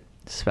make it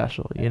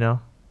special, you know.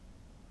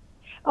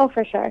 Oh,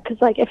 for sure.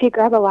 Because like if you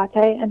grab a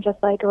latte and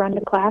just like run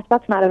to class,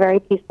 that's not a very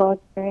peaceful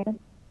experience.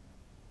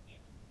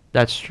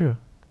 That's true.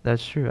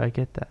 That's true. I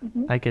get that.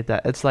 Mhm. I get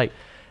that. It's like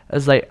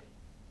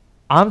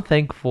I'm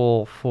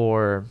thankful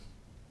for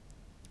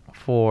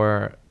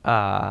French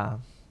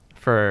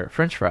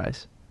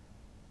fries,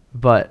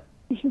 but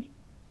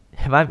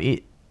if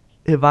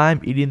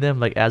I'm eating them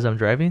like as I'm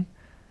driving,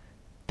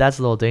 that's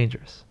a little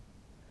dangerous.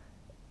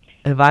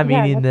 If I'm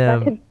Yeah, eating that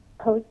them, could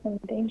pose some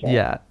danger.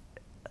 yeah,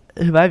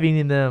 if I'm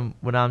eating them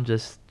when I'm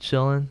just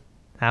chilling,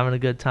 having a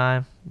good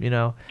time,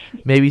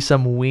 maybe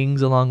some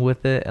wings along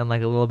with it and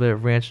like a little bit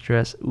of ranch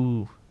dress.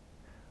 Ooh,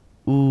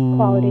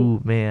 Quality.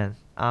 man,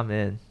 I'm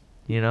in,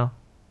 you know?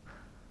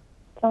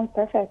 Sounds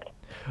perfect.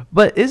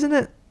 But isn't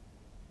it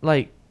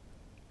like,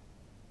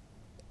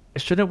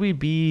 shouldn't we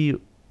be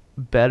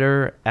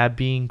better at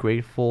being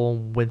grateful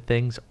when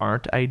things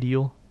aren't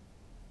ideal?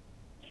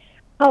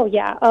 Oh,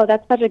 yeah. Oh,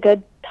 that's such a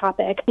good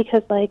topic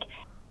because, like,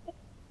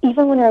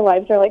 even when our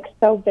lives are, like,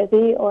 so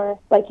busy or,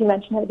 like you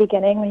mentioned at the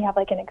beginning, when you have,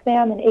 like, an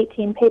exam and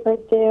 18 papers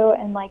due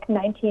and, like,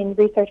 19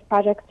 research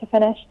projects to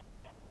finish,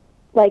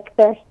 like,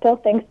 there are still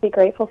things to be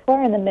grateful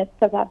for in the midst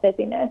of that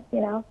busyness,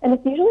 And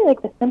it's usually,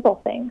 like, the simple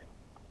things.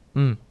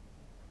 Mm,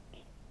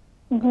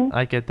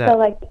 I get So, that.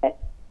 like,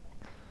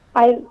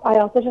 I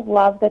also just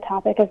love the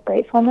topic of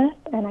gratefulness,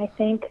 and I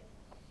think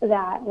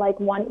that, like,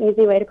 one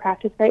easy way to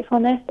practice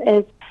gratefulness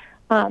is,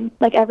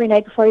 like, every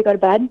night before you go to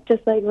bed,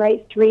 just, like,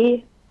 write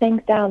 3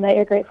 things down that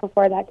you're grateful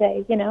for that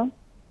day,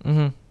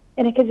 Mm-hmm.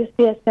 And it could just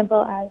be as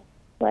simple as,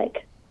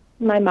 like,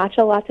 my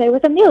matcha latte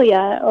with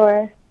Amelia,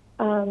 or,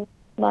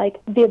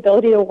 like, the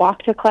ability to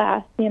walk to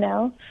class,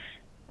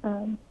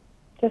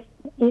 just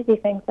easy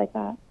things like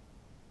that.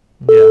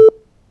 Yeah,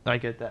 I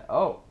get that.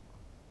 Oh,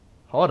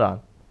 hold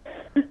on.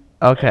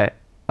 Okay.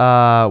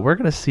 We're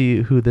gonna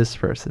see who this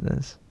person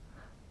is.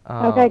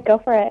 Okay, go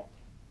for it.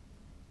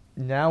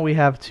 Now we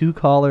have 2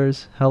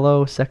 callers.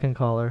 Hello, second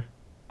caller.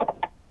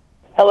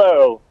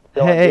 Hello.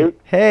 Dylan Duke.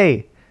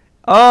 Hey.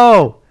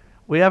 Oh,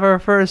 we have our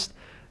first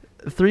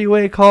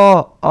 3-way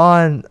call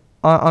on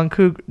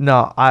Coug.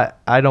 No,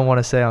 I don't want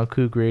to say on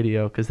Coug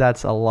Radio because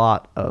that's a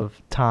lot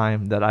of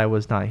time that I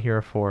was not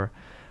here for.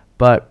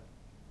 But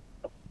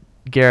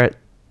Garrett,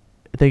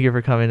 thank you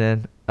for coming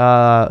in.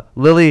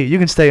 Lily, you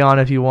can stay on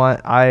if you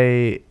want.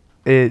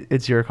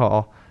 It's your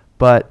call.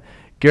 But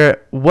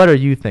Garrett, what are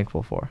you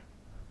thankful for?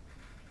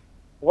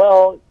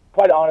 Well,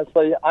 quite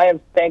honestly, I am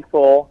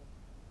thankful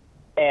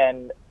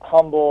and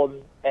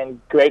humbled and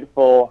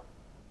grateful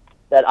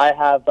that I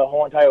have the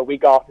whole entire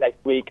week off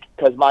next week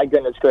because, my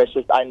goodness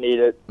gracious, I need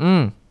it.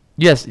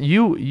 Yes,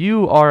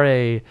 you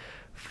are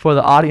for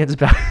the audience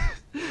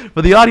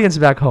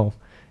back home,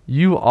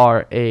 you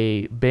are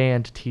a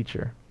band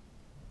teacher.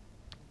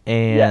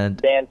 And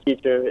yes, band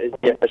teacher is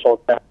the official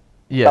term.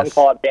 yes. Some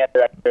call it band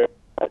director,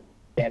 but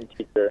band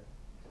teacher.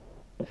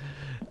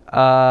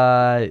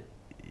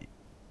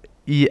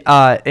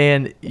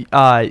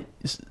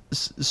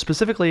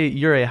 Specifically,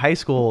 you're a high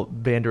school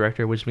band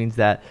director, which means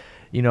that,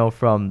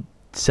 from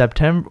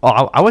September,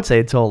 I would say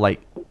until like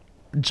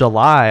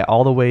July,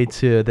 all the way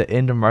to the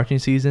end of marching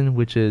season,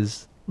 which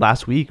is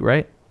last week,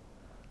 right?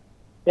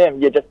 Yeah,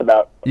 just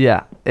about.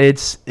 Yeah, it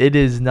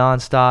is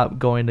nonstop,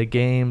 going to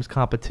games,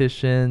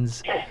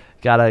 competitions.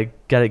 Gotta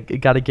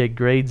get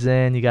grades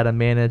in. You gotta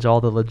manage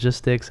all the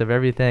logistics of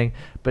everything.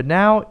 But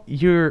now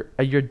you're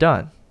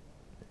done.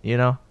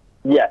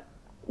 Yes,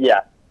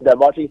 yeah. The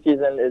marching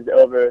season is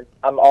over.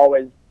 I'm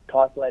always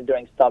constantly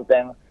doing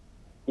something.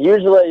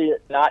 Usually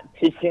not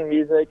teaching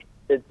music.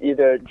 It's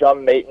either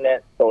drum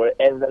maintenance or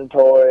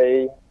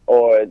inventory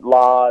or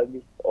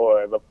logs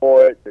or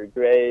reports or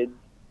grades.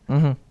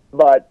 Mm-hmm.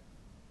 But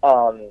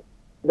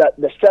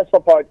the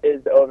stressful part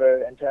is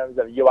over in terms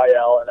of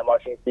UIL and the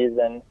marching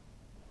season.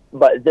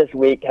 But this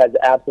week has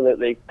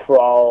absolutely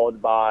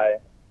crawled by.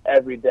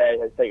 Every day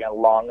has taken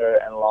longer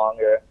and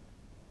longer.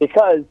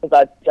 Because since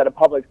I teach at a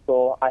public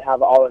school, I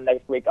have all of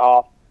next week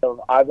off.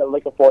 So I've been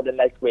looking forward to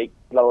next week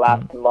for the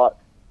last month.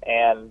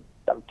 And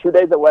I'm 2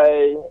 days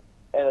away,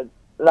 and it's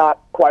not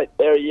quite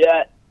there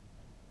yet.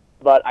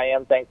 but I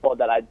am thankful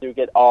that I do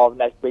get all of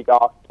next week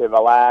off to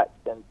relax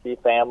and see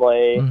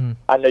family. Mhm.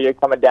 I know you're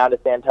coming down to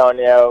San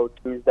Antonio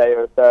Tuesday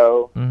or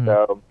so, Mhm.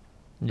 so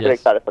pretty Yes.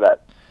 excited for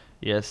that.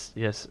 Yes,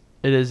 yes.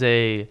 It is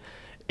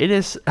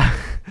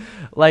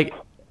like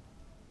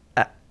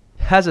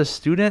as a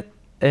student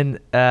and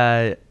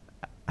at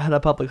a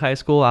public high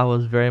school, I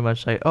was very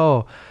much like,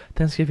 oh,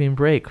 Thanksgiving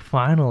break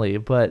finally.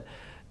 But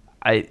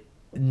I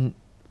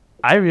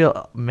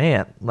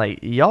man, like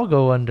y'all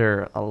go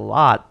under a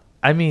lot.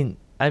 I mean,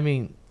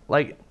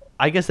 like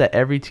I guess that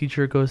every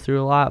teacher goes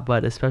through a lot,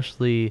 but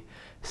especially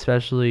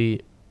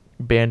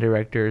band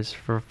directors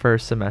for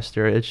first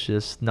semester, it's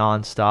just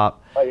nonstop.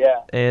 Oh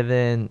yeah, And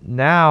then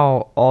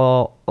now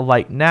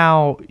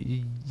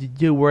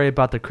you worry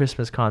about the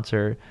Christmas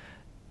concert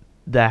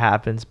that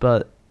happens,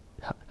 but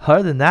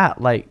other than that,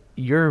 like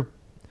you're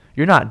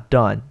not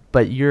done,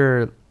 but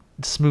you're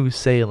smooth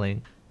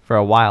sailing for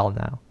a while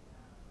now.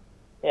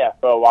 yeah.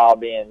 For a while,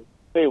 being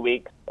 3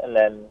 weeks, and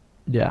then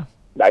Yeah.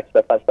 back to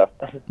the fun stuff.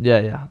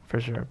 Yeah, for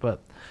sure. But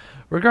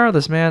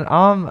regardless, man,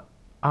 I'm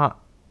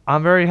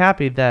very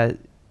happy that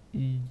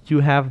you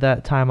have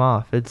that time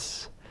off.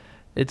 It's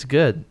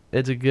good.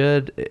 It's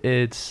good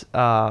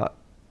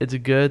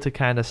to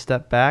kind of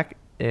step back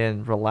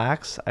and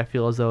relax. I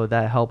feel as though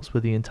that helps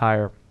with the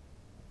entire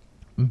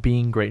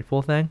being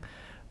grateful thing.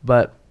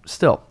 But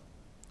still,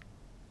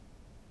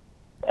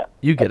 Yeah,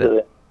 you get absolutely.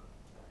 it.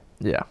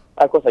 Yeah.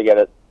 Of course, I get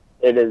it.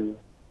 It is.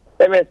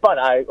 I mean, it's fun.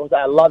 I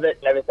love it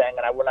and everything,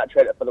 and I would not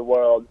trade it for the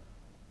world.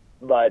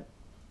 But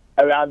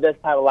around this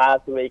time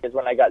last week is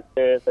when I got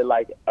seriously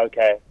like,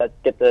 okay, let's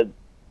get to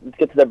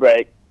the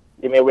break.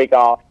 Give me a week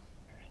off.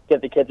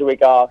 Give the kids a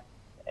week off,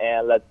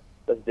 and let's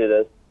do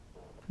this.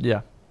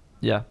 Yeah,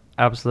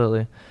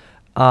 absolutely.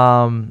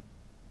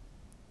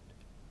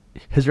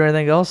 Is there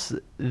anything else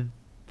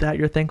that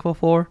you're thankful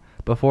for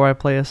before I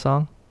play a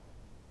song?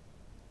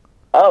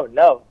 Oh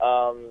no.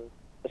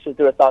 Let's just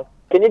do a song.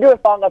 Can you do a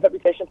song off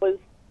Reputation, please?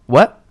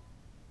 What?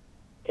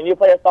 Can you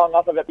play a song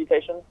off of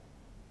Reputation?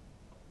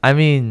 I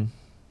mean,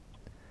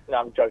 No,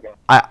 I'm joking.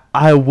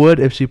 I would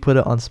if she put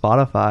it on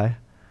Spotify.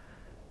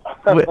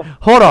 Wait,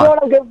 hold You know on.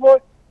 what I'm grateful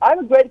for?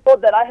 I'm grateful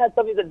that I had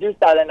something to do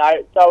Saturday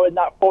night, so I was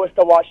not forced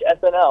to watch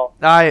SNL.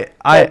 I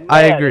But,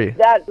 I man, agree.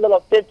 That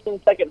little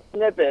 15-second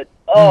snippet.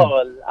 Hmm.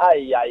 Oh, ay.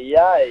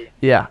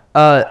 Yeah.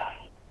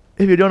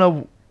 If you don't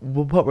know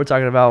what we're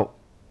talking about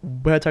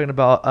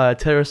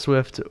Taylor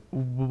Swift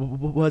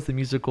was the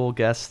musical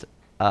guest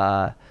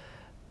this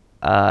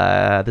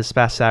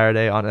past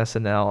Saturday on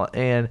SNL,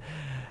 and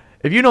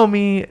if you know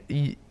me,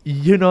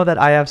 you know that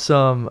I have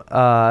some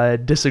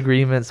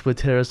disagreements with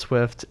Taylor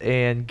Swift,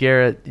 and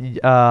Garrett,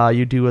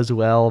 you do as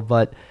well.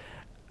 But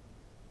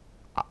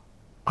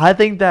I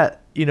think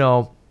that,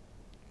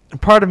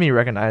 part of me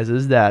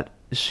recognizes that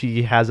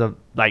she's had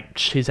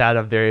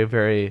a very,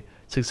 very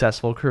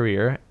successful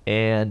career,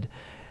 and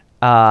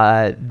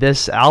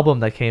this album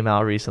that came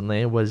out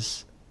recently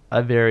was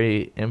a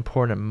very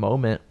important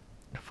moment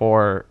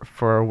for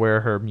where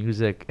her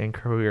music and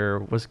career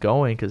was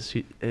going, because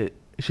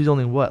she's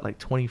only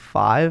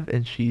 25,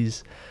 and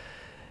she's,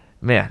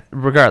 man,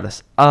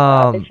 regardless.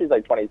 I think she's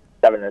like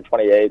 27 or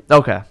 28.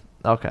 Okay.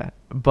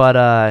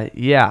 But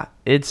yeah,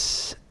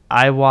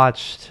 I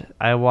watched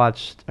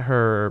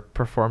her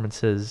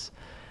performances.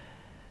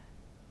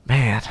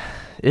 Man,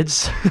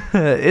 it's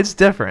it's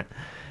different.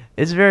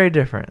 It's very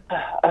different.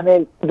 I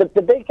mean, the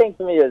big thing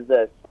for me is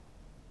this.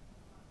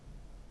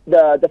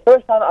 The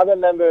first time I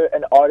remember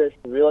an artist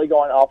really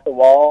going off the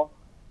wall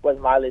was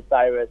Miley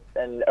Cyrus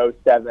in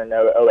 07,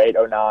 08,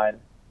 09.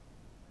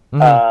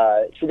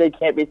 Mhm. She did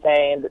Can't Be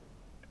Tamed,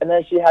 and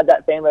then she had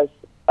that famous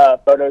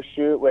photo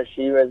shoot where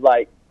she was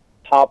like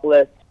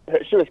topless.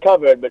 She was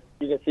covered, but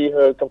you can see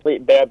her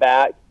complete bare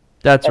back.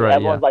 That's and right.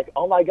 everyone's Yeah. like,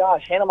 "Oh my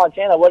gosh, Hannah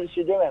Montana, what is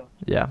she doing?"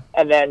 Yeah.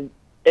 And then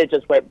it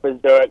just went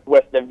berserk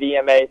with the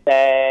VMA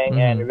thing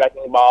and Mhm.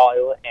 Wrecking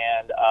Ball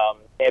and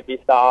Can't Be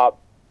Stopped.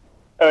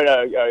 Or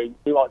no, You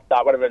Won't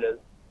Stop, whatever it is.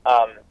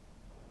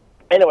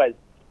 Anyways,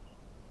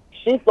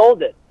 she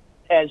sold it,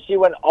 and she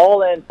went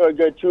all in for a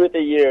good 2 or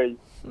 3 years.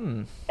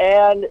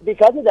 And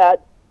because of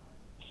that,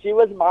 she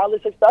was mildly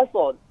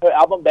successful. Her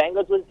album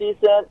Bangles was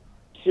decent.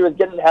 She was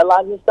getting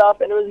headlines and stuff,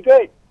 and it was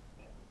great.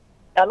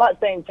 I'm not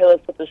saying Taylor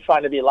Swift is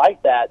trying to be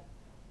like that,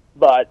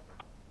 but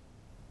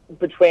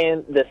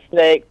between the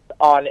snakes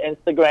on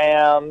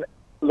Instagram,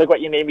 Look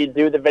What You Made Me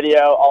Do, the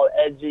video, all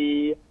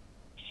edgy,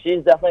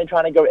 she's definitely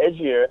trying to go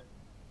edgier.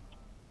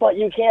 But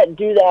you can't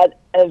do that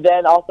and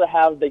then also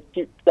have the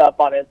cute stuff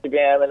on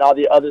Instagram and all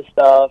the other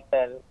stuff.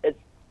 And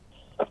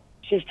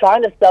she's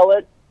trying to sell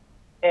it,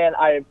 and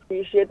I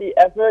appreciate the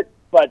effort,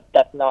 but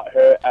that's not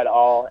her at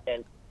all,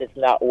 and it's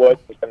not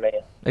working for me.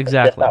 Exactly. It's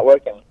just not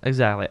working.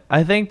 Exactly.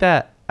 I think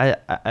that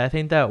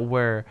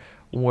where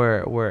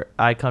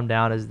I come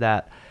down is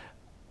that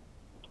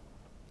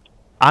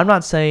I'm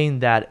not saying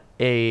that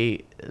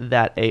a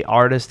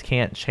artist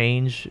can't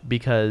change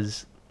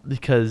because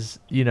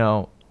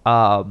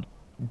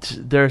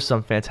there's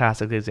some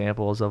fantastic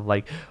examples of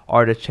like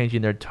artists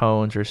changing their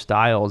tones or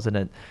styles,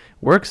 and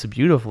works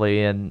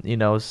beautifully, and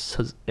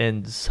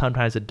and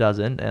sometimes it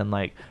doesn't. And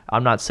like,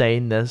 I'm not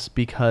saying this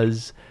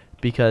because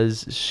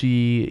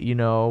she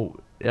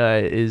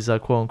is a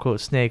quote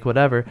unquote snake,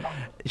 whatever.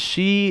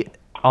 She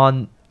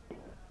on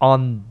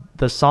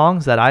the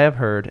songs that I have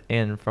heard,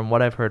 and from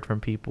what I've heard from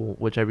people,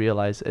 which I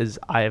realize is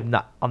I'm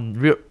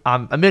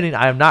admitting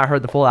I have not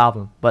heard the full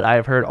album, but I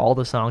have heard all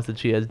the songs that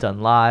she has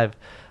done live,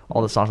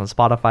 all the songs on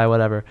Spotify,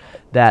 whatever,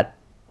 that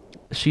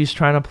she's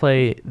trying to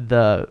play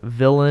the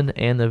villain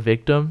and the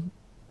victim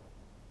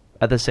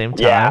at the same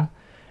time.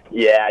 Yeah.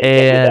 You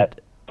can't do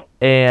that.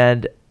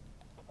 And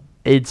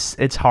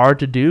it's hard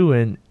to do,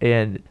 and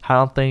I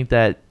don't think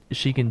that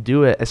she can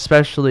do it,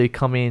 especially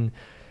coming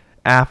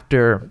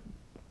after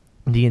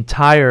the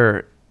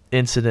entire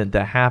incident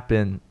that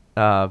happened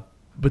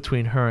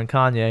between her and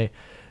Kanye.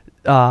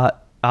 To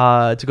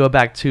go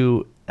back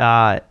to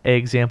an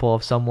example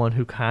of someone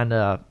who kind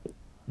of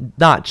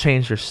not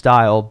changed their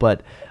style,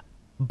 but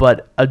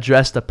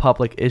addressed a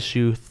public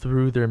issue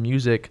through their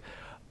music.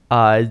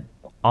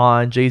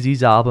 On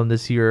Jay-Z's album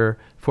this year,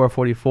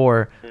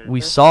 444, we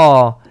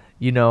saw,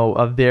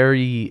 a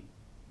very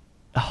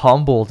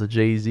humbled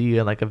Jay-Z,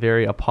 and like a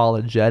very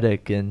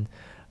apologetic and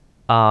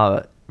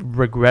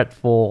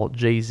regretful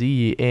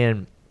Jay-Z,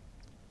 and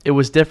it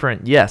was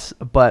different, yes,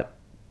 but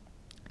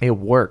it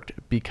worked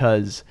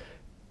because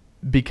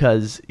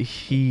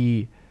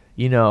he,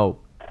 it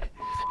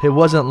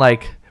wasn't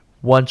like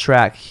one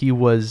track he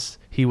was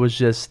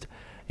just,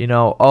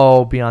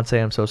 oh,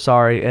 Beyonce, I'm so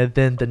sorry, and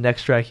then the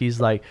next track he's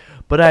like,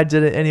 but I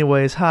did it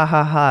anyways, ha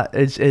ha ha.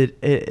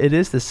 It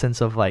is the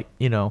sense of like,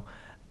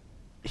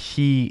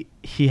 he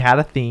had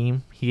a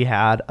theme, he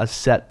had a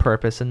set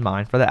purpose in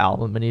mind for the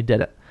album, and he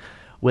did it.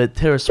 With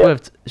Taylor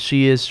Swift,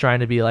 she is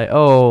trying to be like,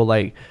 oh,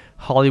 like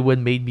Hollywood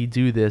made me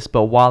do this,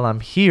 but while I'm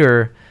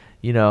here,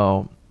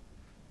 I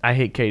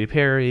hate Katy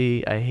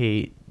Perry, I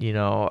hate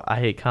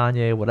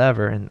Kanye,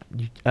 whatever, and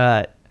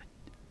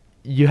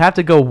you have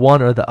to go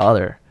one or the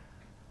other.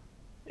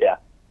 Yeah.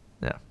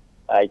 Yeah.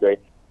 I agree.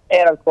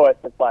 And of course,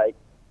 it's like,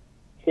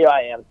 here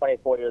I am,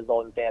 24 years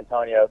old in San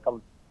Antonio,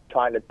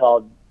 trying to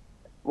tell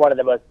one of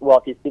the most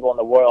wealthiest people in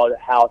the world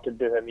how to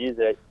do her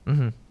music.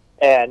 Mm-hmm.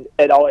 And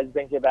it always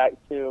brings you back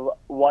to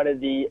one of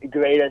the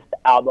greatest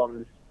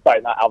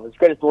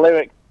greatest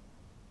lyrics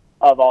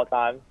of all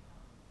time.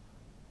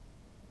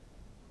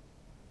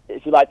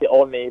 If you like the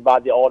old me, buy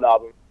the old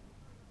album.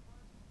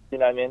 You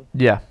know what I mean?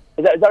 Yeah.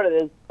 Is that what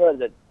it is? What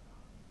is it?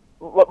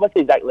 What's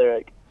the exact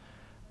lyric?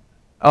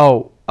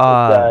 Oh,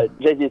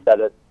 Jay-Z said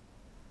it.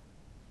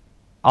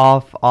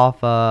 Off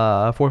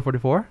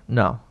 444?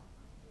 No.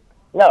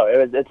 No,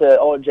 it's an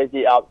old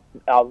Jay-Z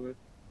album.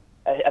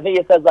 I think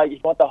it says like, if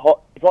you want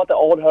the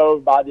old hoe,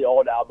 buy the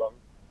old album,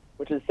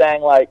 which is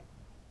saying like,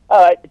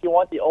 all right, if you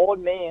want the old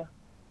me,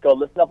 go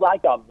listen to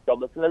Black Album, go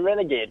listen to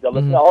Renegade, go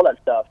listen to all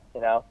that stuff.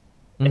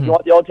 If you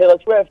want the old Taylor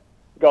Swift,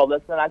 go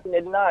listen to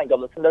 1989, go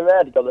listen to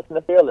Red, go listen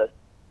to Fearless.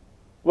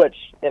 Which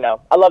I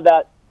love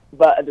that,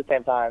 but at the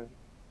same time,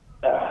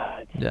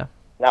 it's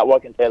not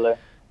working, Taylor.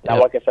 Not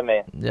working for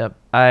me. Yep.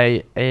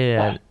 I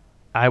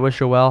wish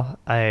her well.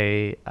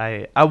 I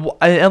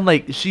am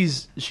like,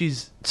 she's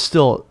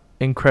still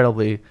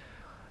incredibly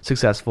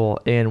successful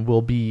and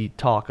will be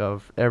talk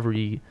of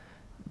every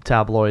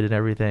tabloid and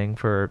everything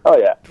for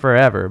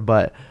forever.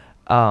 But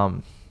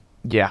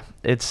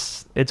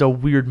it's a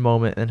weird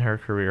moment in her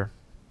career.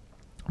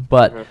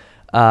 But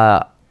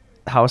I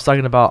was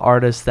talking about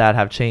artists that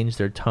have changed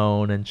their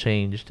tone and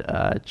changed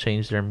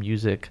their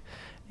music,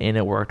 and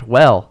it worked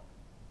well.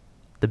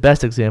 The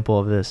best example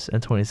of this in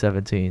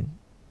 2017,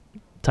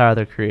 Tyler,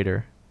 the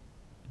Creator.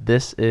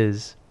 This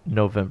is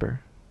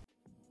November.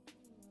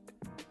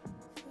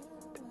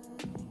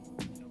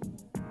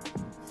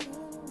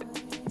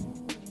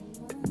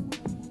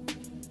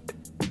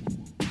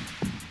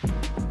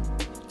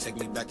 Take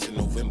me back to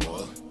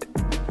November.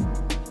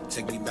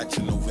 Take me back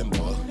to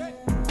November.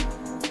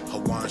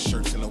 Hawaiian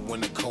shirts in the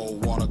winter,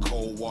 cold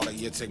water.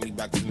 Yeah, take me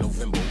back to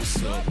November.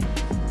 What's up?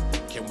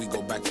 Can we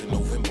go back to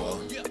November?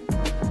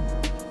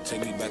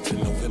 Take me back to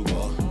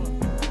November.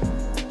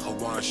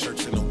 Hawaiian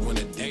shirts in the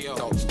winter, deep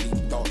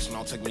thoughts, and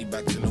I'll take me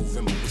back to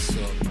November. What's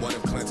up? What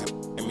if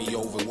Clinton hit me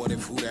over? What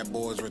if who that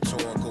boy is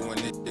rhetorical and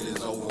it is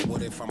over?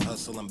 What if I'm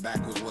hustling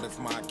backwards? What if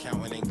my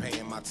accountant ain't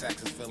paying my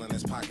taxes, filling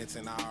his pockets,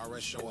 and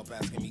IRS show up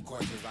asking me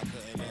questions I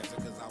couldn't answer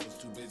because I was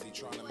too busy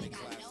trying to make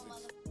classics?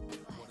 What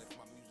if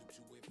my music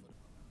too weird for the...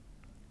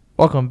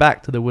 Welcome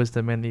back to the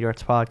Wisdom and the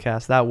Arts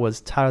podcast. That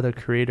was Tyler, the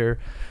Creator.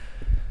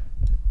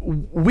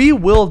 We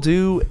will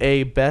do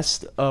a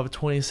best of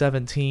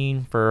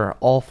 2017 for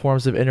all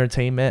forms of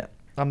entertainment.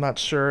 I'm not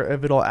sure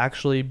if it'll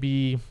actually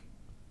be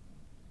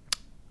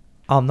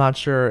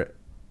before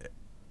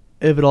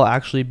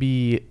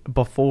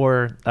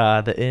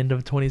the end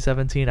of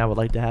 2017. I would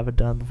like to have it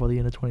done before the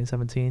end of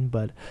 2017,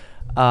 but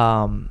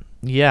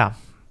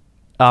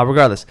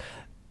regardless,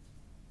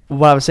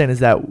 what I was saying is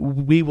that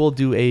we will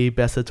do a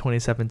best of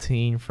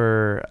 2017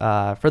 for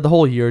the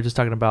whole year, just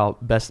talking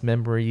about best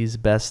memories,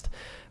 best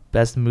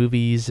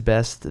movies,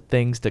 best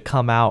things to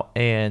come out,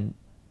 and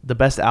the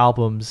best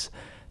albums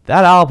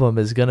that album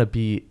is gonna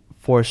be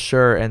for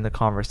sure in the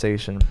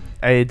conversation.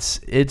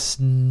 It's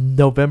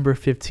November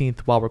 15th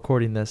while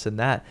recording this, and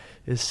that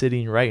is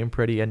sitting right and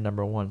pretty at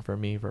number 1 for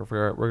me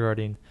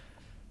regarding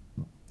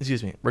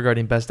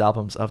best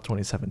albums of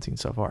 2017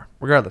 so far.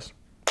 Regardless,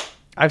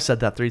 I've said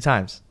that 3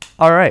 times.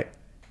 All right.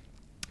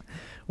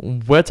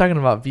 We're talking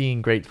about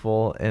being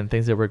grateful and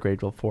things that we're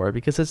grateful for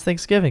because it's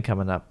Thanksgiving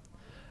coming up.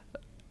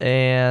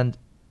 And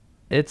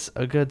it's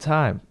a good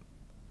time.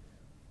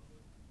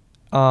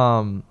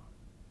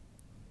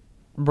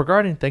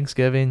 Regarding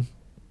Thanksgiving,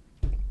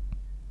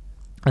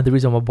 and the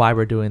reason why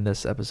we're doing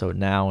this episode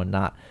now and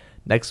not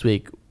next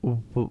week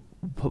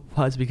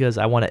was because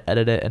I want to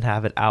edit it and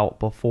have it out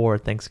before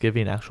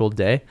Thanksgiving actual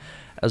day,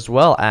 as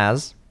well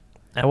as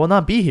I will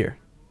not be here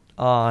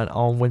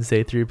on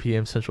Wednesday 3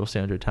 p.m. Central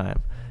Standard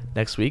Time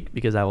next week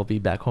because I will be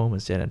back home in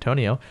San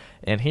Antonio.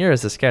 And here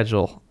is the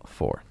schedule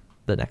for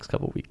the next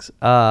couple weeks.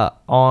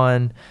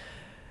 On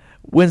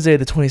Wednesday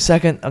the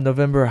 22nd of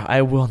November,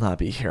 I will not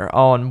be here.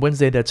 On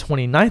Wednesday the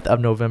 29th of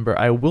November,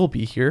 I will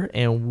be here,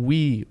 and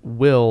we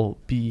will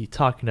be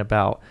talking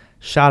about,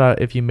 shout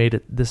out if you made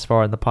it this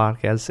far in the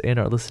podcast and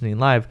are listening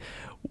live,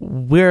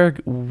 where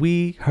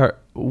we are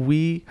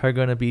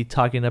going to be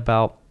talking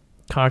about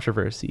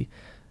controversy,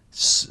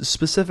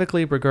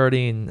 specifically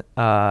regarding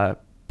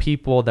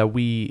people that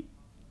we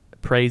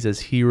praise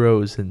as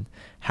heroes and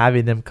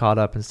having them caught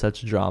up in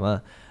such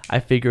drama. I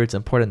figure it's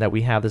important that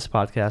we have this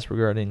podcast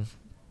regarding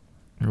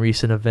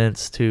recent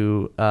events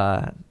to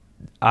I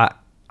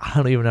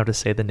don't even know how to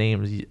say the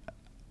names.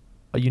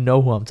 You know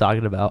who I'm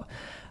talking about.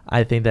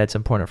 I think that's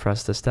important for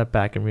us to step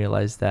back and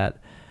realize that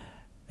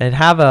and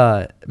have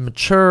a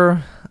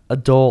mature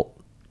adult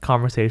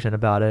conversation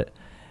about it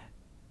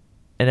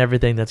and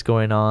everything that's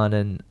going on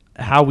and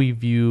how we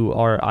view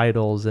our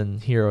idols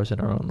and heroes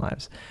in our own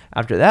lives.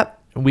 After that,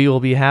 we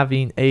will be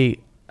having a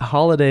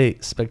holiday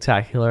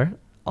spectacular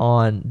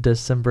on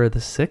December the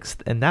 6th,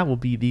 and that will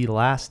be the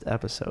last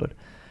episode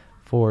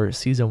for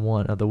season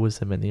 1 of the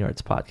Wisdom in the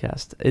Arts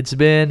podcast. It's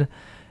been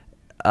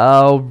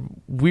a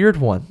weird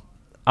one.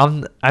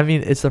 I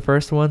mean, it's the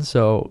first one,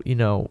 so,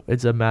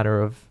 it's a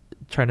matter of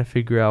trying to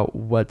figure out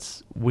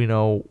what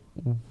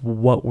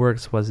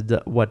works,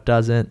 what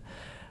doesn't,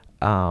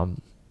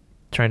 trying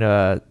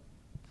to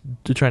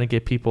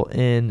get people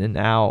in and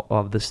out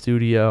of the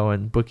studio,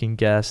 and booking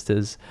guests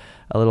is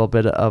a little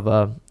bit of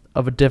a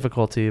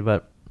difficulty,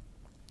 but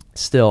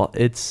still,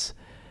 it's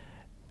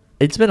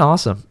been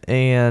awesome,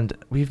 and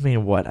we've made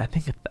what I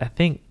think at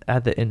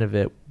the end of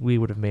it we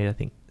would have made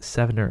 8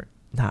 or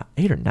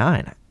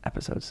 9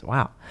 episodes.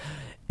 Wow.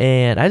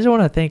 And I just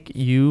want to thank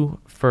you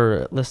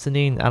for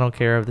listening. I don't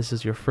care if this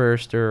is your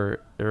first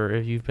or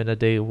if you've been to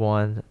day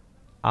 1.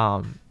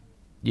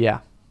 Yeah,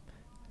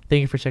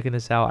 thank you for checking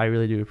this out. I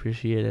really do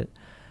appreciate it.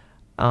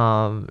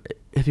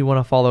 If you want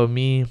to follow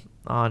me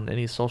on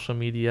any social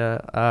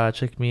media,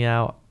 check me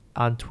out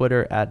on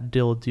Twitter at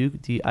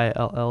Dillduke,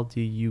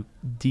 DILLDUKE,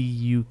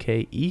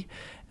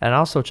 and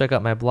also check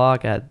out my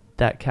blog at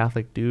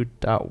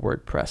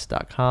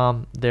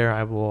thatcatholicdude.wordpress.com. There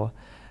I will,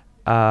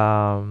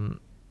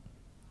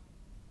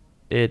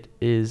 it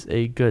is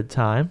a good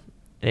time,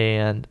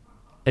 and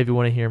if you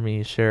want to hear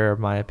me share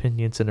my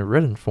opinions in a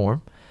written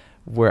form,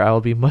 where I will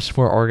be much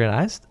more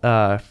organized,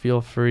 feel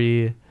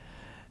free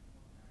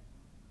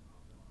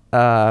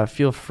to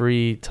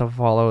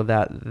follow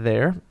that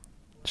there.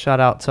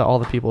 Shout out to all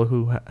the people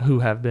who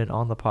have been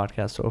on the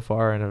podcast so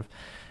far and have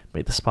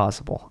made this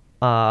possible.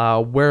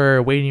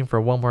 We're waiting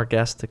for one more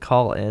guest to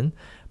call in,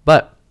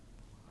 but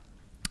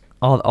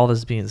all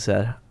this being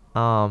said,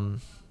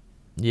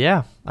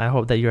 yeah, I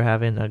hope that you're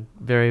having a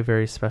very,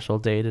 very special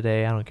day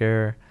today. I don't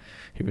care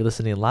if you're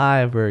listening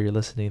live or you're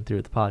listening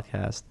through the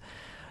podcast.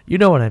 You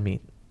know what I mean.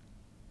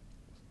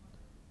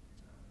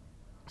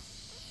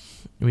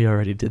 We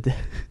already did that.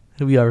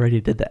 We already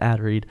did the ad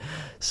read,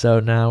 so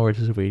now we're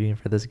just waiting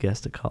for this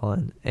guest to call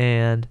in.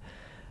 And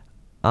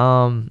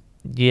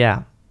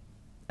yeah,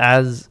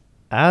 as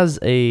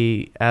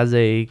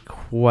a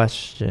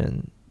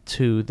question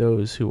to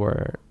those who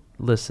are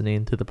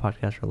listening to the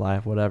podcast or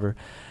live, whatever,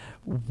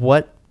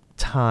 what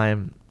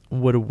time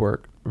would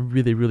work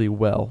really, really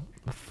well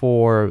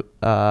for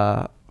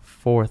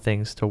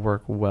things to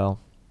work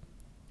well?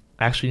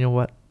 Actually, you know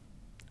what?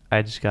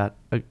 I just got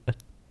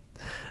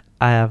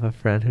I have a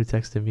friend who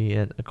texted me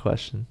in a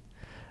question.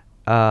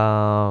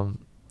 Actually,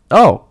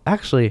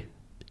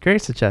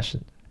 great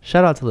suggestion.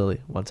 Shout out to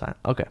Lily one time.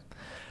 Okay.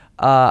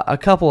 A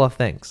couple of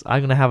things. I'm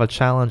going to have a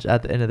challenge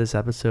at the end of this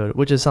episode,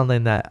 which is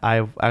something that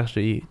I've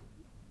actually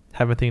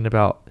have been thinking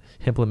about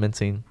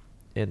implementing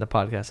in the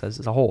podcast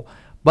as a whole.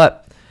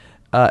 But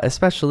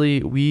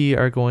especially,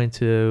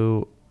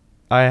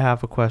 I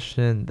have a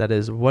question that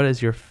is, what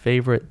is your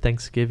favorite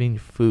Thanksgiving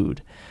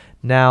food?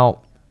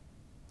 Now,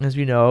 as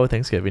you know,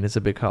 Thanksgiving is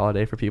a big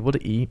holiday for people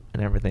to eat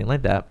and everything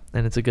like that,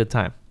 and it's a good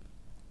time.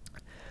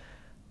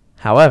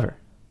 However,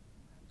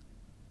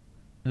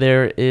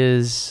 there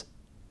is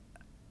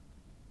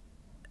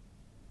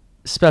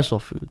special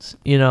foods.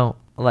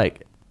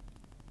 Like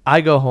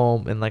I go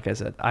home and, like I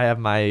said, I have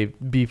my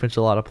beef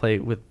enchilada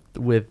plate with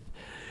with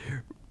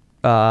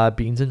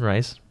beans and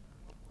rice,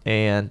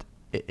 and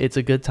it's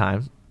a good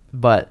time.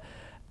 But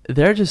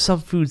there are just some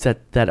foods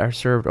that are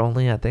served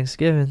only at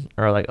Thanksgiving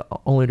or like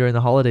only during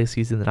the holiday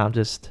season that I'm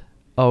just,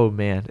 oh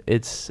man,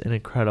 it's an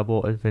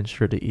incredible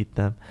adventure to eat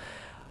them.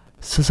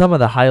 So some of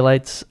the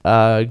highlights: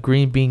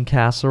 green bean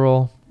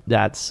casserole.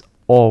 That's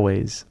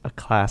always a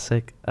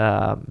classic.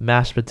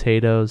 Mashed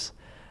potatoes.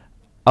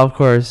 Of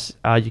course,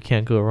 you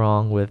can't go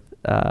wrong with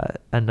a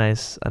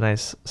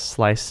nice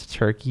sliced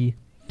turkey.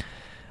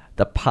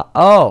 The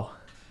pies.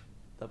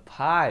 Of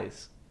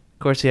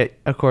course, yeah.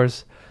 Of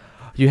course,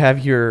 you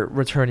have your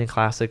returning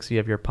classics. You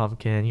have your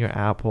pumpkin, your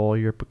apple,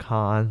 your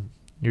pecan,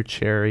 your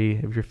cherry.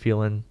 If you're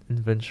feeling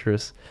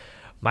adventurous,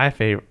 my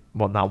favorite.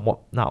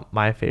 Well, not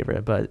my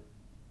favorite, but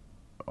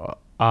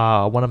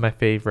one of my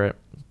favorite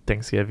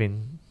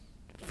Thanksgiving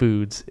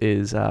foods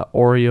is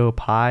Oreo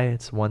pie.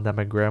 It's one that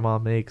my grandma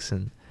makes,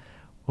 and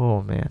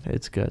oh man,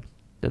 it's good.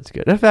 It's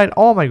good. In fact,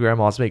 all my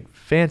grandmas make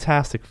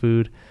fantastic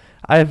food.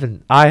 I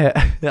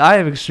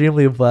am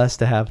extremely blessed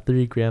to have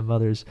 3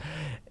 grandmothers,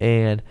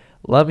 and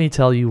let me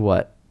tell you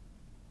what,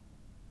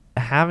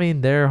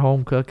 having their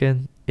home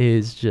cooking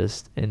is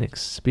just an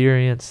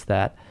experience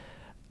that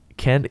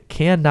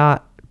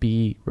cannot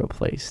be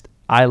replaced.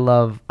 I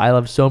love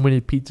so many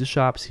pizza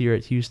shops here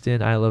at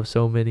Houston. I love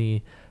so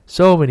many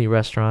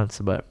restaurants,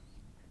 but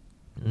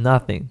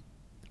nothing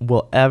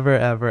will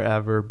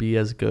ever be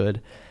as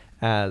good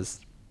as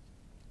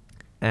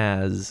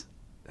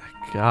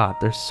God.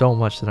 There's so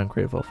much that I'm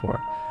grateful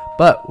for.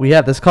 But we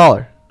have this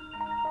caller.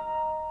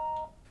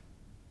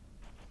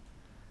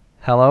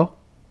 Hello?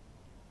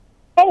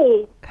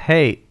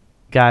 Hey,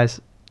 guys.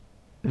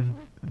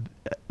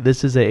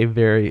 This is a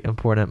very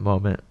important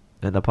moment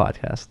in the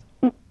podcast.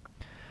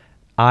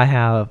 I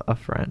have a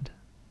friend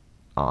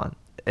on.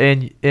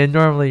 And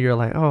normally you're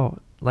like, oh,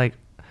 like,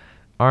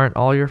 aren't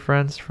all your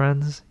friends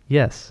friends?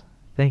 Yes,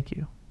 thank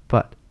you.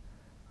 But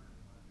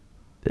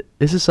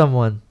this is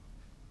someone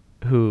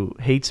who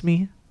hates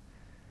me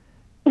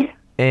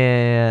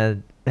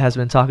and has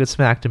been talking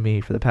smack to me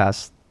for the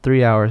past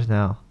 3 hours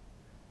now.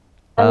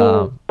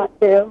 Not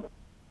true.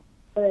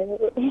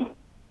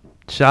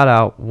 Shout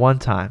out one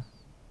time.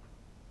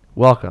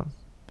 Welcome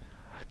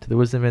to the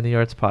Wisdom in the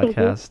Arts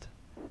podcast,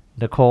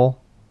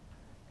 Nicole.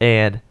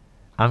 And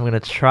I'm going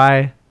to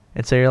try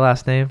and say your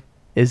last name.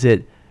 Is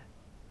it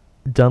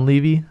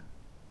Dunleavy?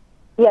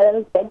 Yeah, that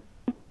was good.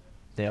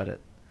 Nailed it.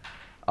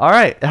 All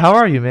right. How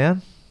are you,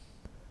 man?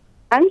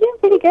 I'm doing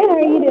pretty good. How are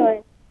you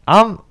doing?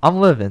 I'm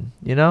living,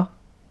 you know?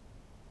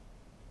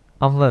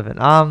 I'm living.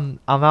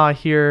 I'm out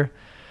here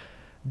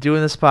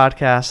doing this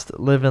podcast,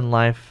 living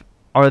life.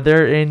 Are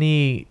there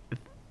any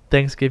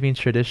Thanksgiving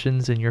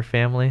traditions in your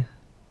family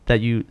that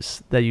you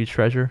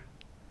treasure?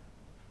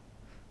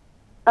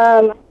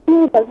 My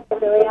family doesn't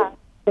really have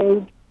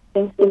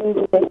Thanksgiving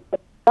traditions,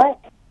 but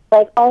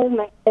like all of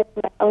my kids,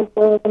 my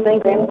uncles, and my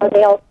grandpa,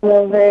 they all come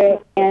over,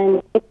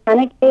 and it's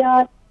kind of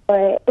chaos,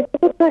 but it's a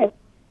good time.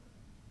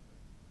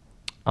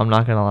 I'm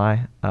not gonna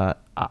lie. I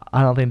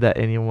don't think that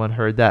anyone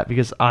heard that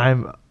because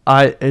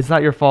it's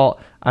not your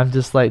fault. I'm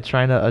just like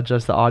trying to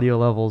adjust the audio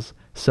levels.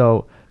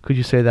 So could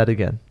you say that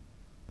again?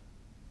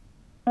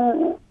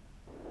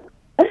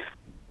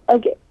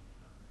 Okay.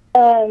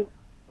 Can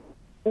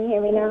you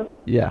hear me now?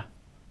 Yeah.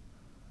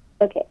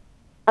 Okay.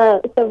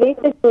 So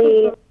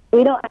basically,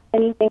 we don't have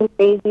anything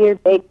crazy or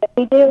big that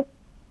we do,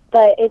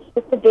 but it's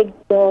just a big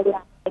deal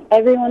that like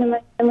everyone in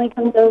my family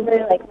comes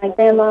over, like my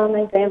grandma,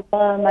 my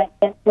grandpa, my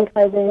aunts and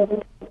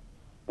cousins,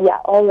 yeah,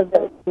 all of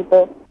those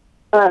people.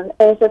 And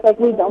it's just like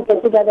we don't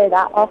get together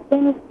that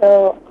often,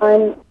 so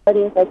on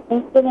holidays like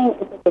Thanksgiving,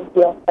 it's a big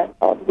deal for us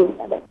all to be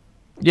together.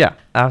 Yeah,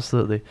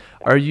 absolutely.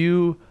 Are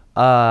you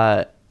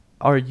of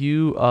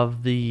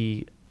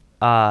the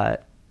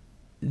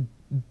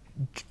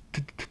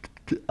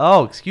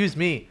oh, excuse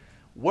me.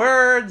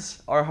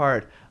 Words are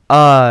hard.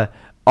 Are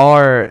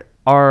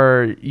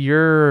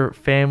your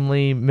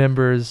family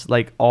members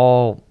like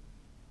all?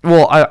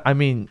 Well, I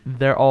mean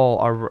they're all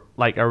are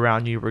like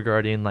around you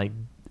regarding like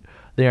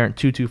they aren't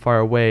too far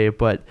away,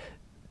 but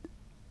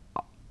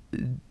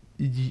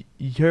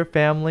your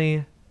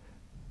family,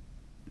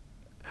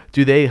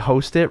 do they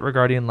host it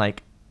regarding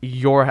like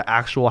your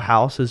actual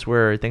house is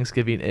where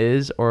Thanksgiving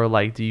is, or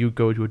like do you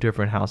go to a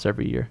different house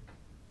every year?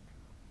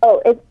 Oh,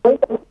 it's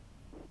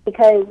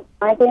because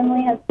my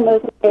family has the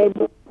most kids.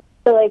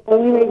 So, like,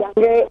 when we were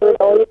younger, it was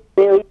always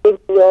a really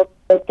big deal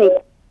to take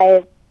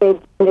 5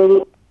 kids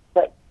under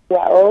like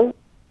 12.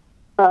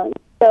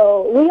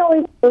 So we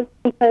always post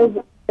because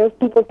there's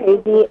people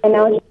crazy, and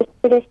now it's just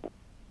tradition.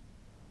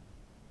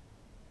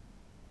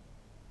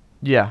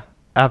 Yeah,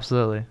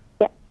 absolutely.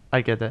 Yeah.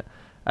 I get it.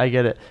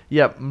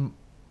 Yeah,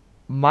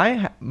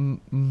 my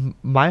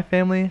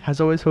family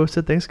has always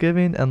hosted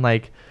Thanksgiving, and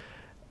like,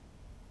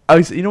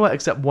 you know what?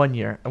 Except 1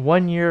 year.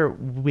 1 year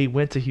we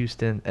went to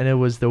Houston, and it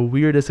was the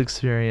weirdest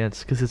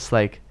experience because it's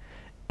like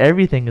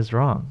everything is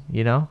wrong,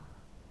 you know?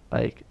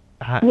 Like,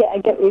 Yeah, I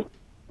get you.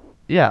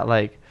 yeah,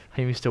 like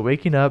I'm used to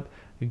waking up,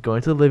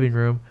 going to the living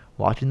room,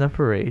 watching the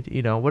parade,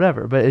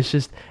 whatever. But it's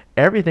just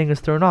everything is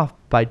thrown off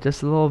by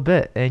just a little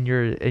bit, and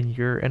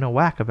you're in a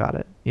whack about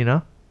it,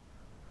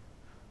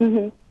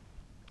 Mhm.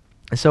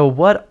 So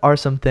what are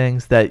some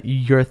things that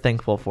you're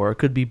thankful for? It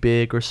could be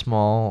big or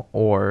small,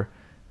 or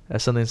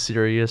something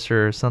serious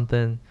or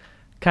something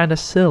kind of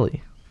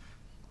silly.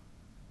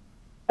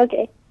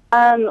 Okay.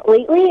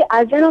 Lately,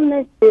 I've been on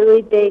this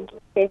really big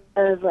kick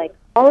of, like,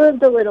 all of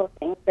the little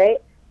things, right?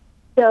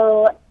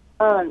 So,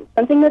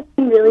 something that's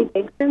been really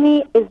big for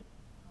me is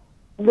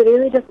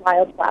literally just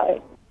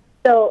wildflowers.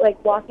 So,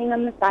 like, walking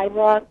on the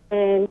sidewalk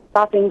and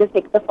stopping to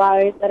pick the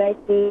flowers that I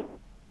see,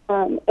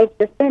 it's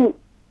just been,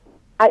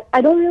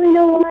 I don't really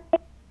know why,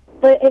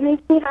 but it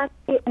makes me happy,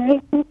 it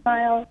makes me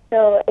smile,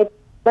 so it's,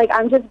 like,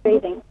 I'm just very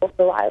thankful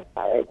for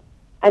wildflowers.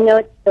 I know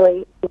it's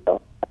silly,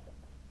 but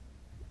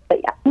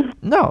yeah.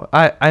 No,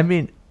 I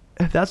mean,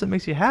 if that's what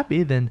makes you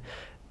happy, then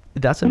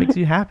that's what makes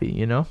you happy,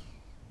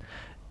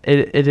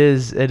 It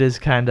is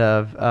kind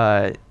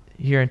of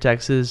here in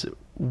Texas,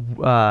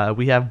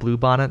 we have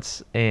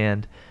bluebonnets,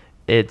 and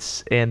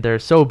they're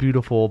so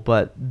beautiful,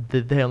 but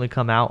they only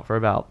come out for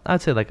about,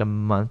 I'd say, like a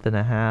month and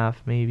a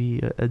half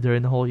maybe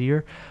during the whole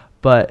year.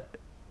 But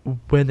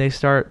when they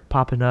start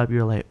popping up,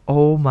 you're like,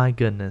 oh my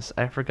goodness,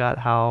 I forgot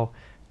how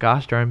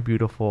gosh darn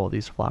beautiful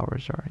these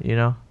flowers are,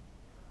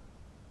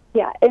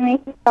 Yeah, it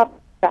makes me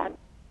stop sad.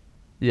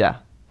 Yeah.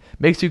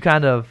 Makes you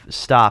kind of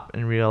stop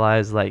and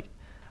realize, like,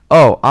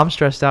 oh, I'm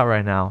stressed out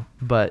right now,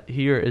 but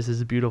here is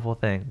this beautiful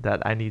thing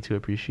that I need to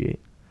appreciate.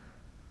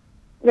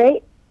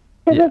 Right?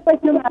 Because Yeah. it's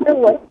like no matter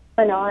what's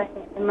going on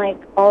and like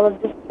all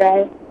of the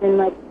stress and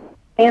like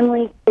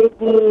family's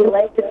crazy,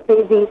 life is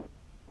crazy,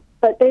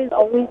 but there's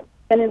always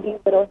going to be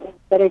little things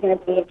that are going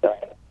to be a joy.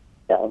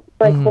 So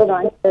like Mhm. hold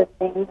on to those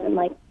things and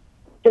like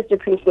just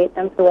appreciate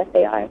them for what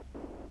they are.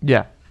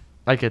 Yeah,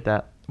 I get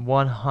that.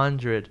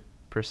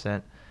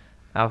 100%.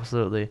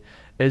 Absolutely.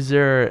 Is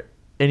there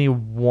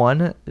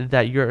anyone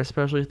that you're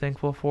especially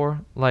thankful for?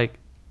 Like,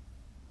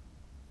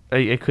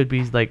 it could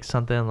be like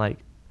something like,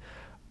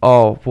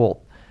 oh,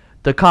 well,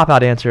 the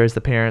cop-out answer is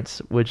the parents,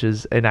 which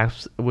is a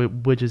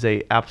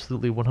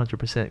absolutely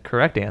 100%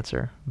 correct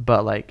answer.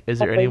 But like, is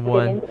there Okay,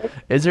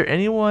 good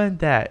anyone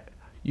that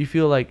you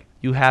feel like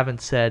you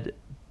haven't said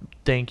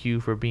thank you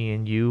for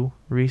being you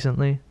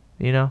recently?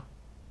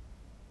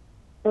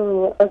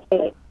 Ooh,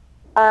 okay.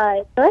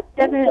 So that's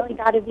definitely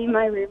got to be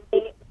my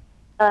roommate,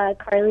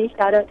 Carly.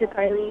 Shout out to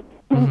Carly.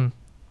 hmm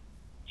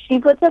She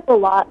puts up with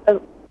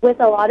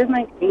a lot of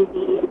my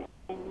crazy,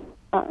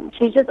 and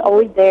she's just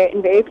always there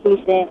and very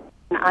patient.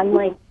 And I'm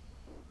like,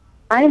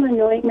 I'm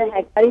annoying the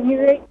heck out of you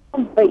right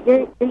now, but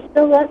you're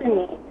still loving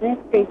me, and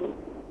it's crazy.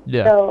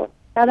 Yeah. So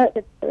shout out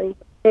to Carly.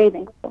 Very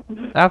thankful.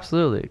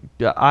 Absolutely.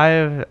 Yeah,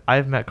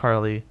 I've met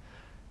Carly.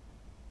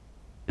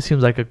 It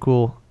seems like a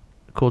cool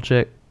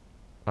chick.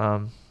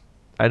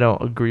 I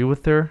don't agree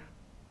with her,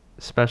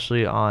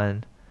 especially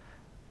on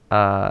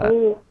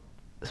Ooh.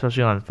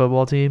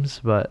 football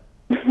teams, but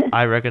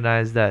I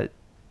recognize that.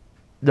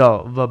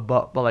 No,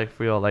 but like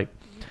for real, like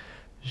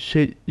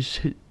she's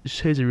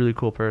a really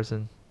cool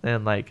person,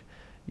 and like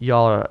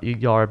y'all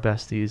are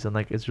besties, and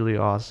like it's really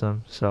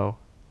awesome. So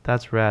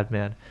that's rad,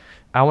 man.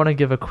 I want to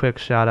give a quick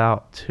shout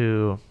out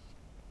to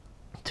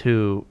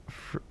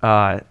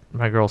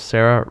my girl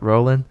Sarah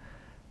Rowland.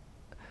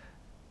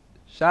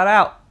 Shout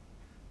out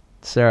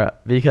Sarah,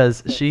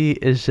 because she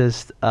is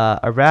just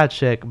a rad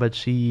chick, but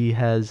she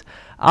has,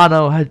 I don't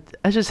know,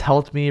 has just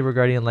helped me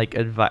regarding like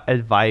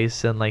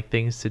advice and like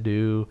things to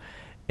do.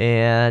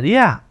 And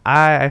yeah,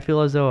 I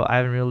feel as though I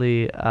haven't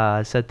really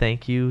said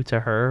thank you to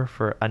her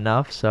for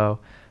enough. So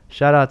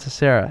shout out to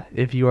Sarah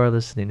if you are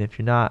listening. If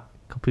you're not,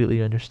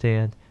 completely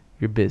understand.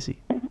 You're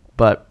busy.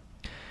 But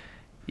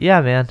yeah,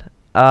 man.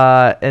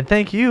 And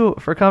thank you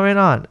for coming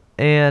on.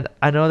 And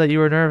I know that you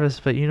were nervous,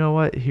 but you know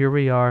what? Here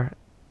we are.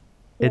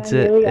 Yeah,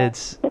 here we are.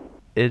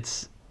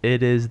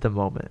 It is the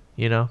moment,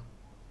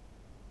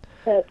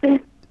 But,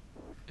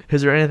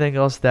 Is there anything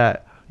else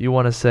that you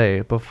want to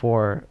say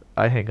before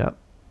I hang up?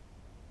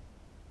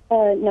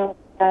 no,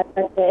 that's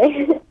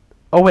it.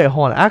 Oh wait,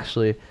 hold on.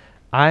 Actually,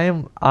 I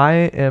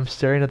am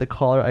staring at the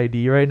caller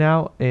ID right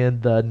now,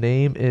 and the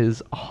name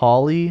is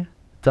Holly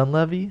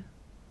Dunleavy.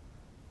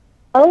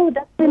 Oh,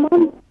 that's my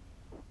mom.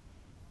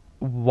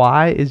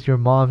 Why is your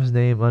mom's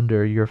name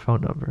under your phone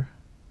number?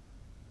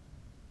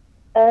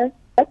 That's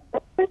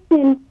the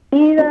person.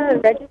 He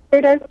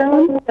registered our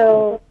phone,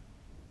 so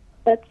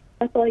that's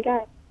all I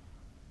got.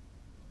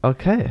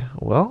 Okay,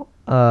 well,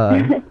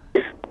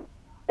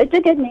 It's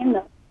a good name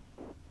though.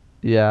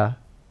 yeah,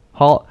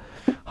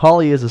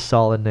 Holly is a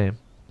solid name.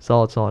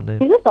 Solid name.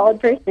 He's a solid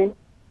person.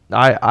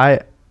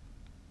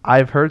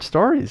 I've heard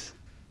stories,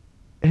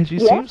 and she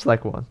Yeah? seems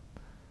like one.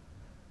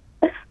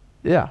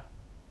 Yeah,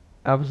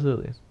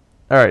 absolutely.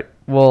 All right.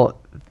 Well,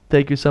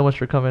 thank you so much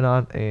for coming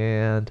on,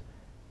 and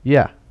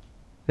yeah,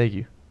 thank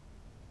you.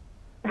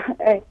 All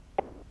right.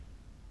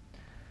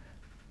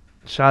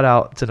 Shout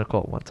out to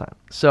Nicole one time.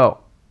 So,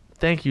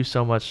 thank you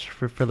so much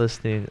for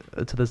listening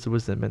to this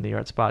Wisdom in the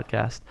Arts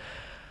podcast.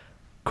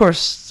 Of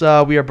course,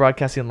 we are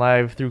broadcasting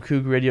live through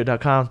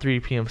CougRadio.com, 3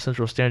 p.m.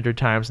 Central Standard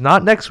Times.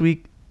 Not next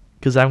week,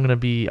 because I'm going to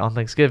be on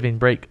Thanksgiving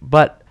break,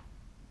 but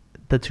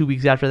the 2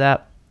 weeks after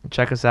that,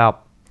 check us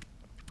out.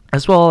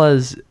 As well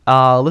as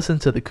listen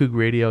to the Coug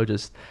Radio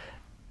just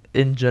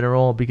in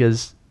general,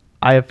 because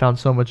I have found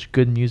so much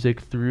good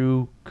music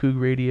through Coug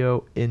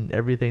Radio in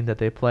everything that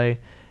they play,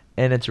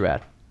 and it's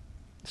rad.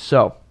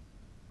 So,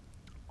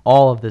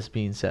 all of this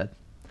being said,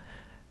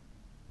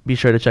 be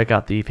sure to check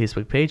out the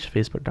Facebook page,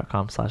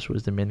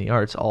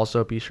 facebook.com/wisdominthearts.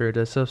 Also, be sure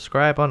to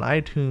subscribe on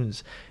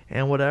iTunes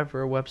and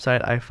whatever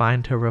website I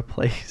find to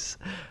replace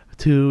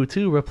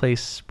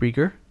replace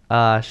Spreaker.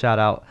 Shout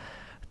out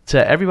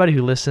to everybody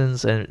who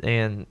listens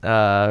and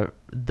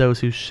those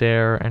who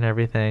share and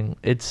everything.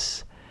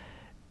 This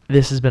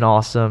has been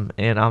awesome,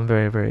 and I'm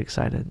very, very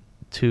excited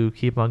to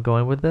keep on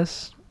going with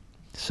this.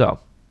 So,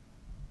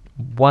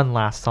 one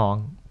last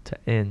song to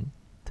end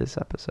this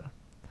episode.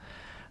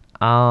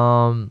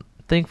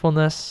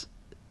 Thankfulness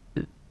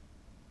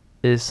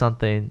is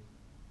something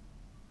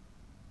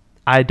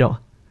I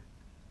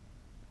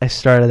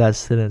started that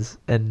sentence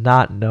and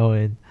not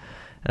knowing,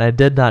 and I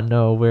did not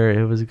know where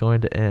it was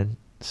going to end.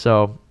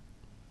 So,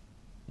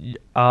 you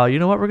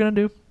know what we're going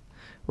to do?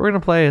 We're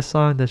going to play a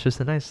song that's just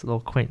a nice little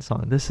quaint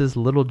song. This is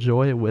Little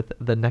Joy with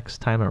The Next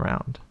Time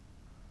Around.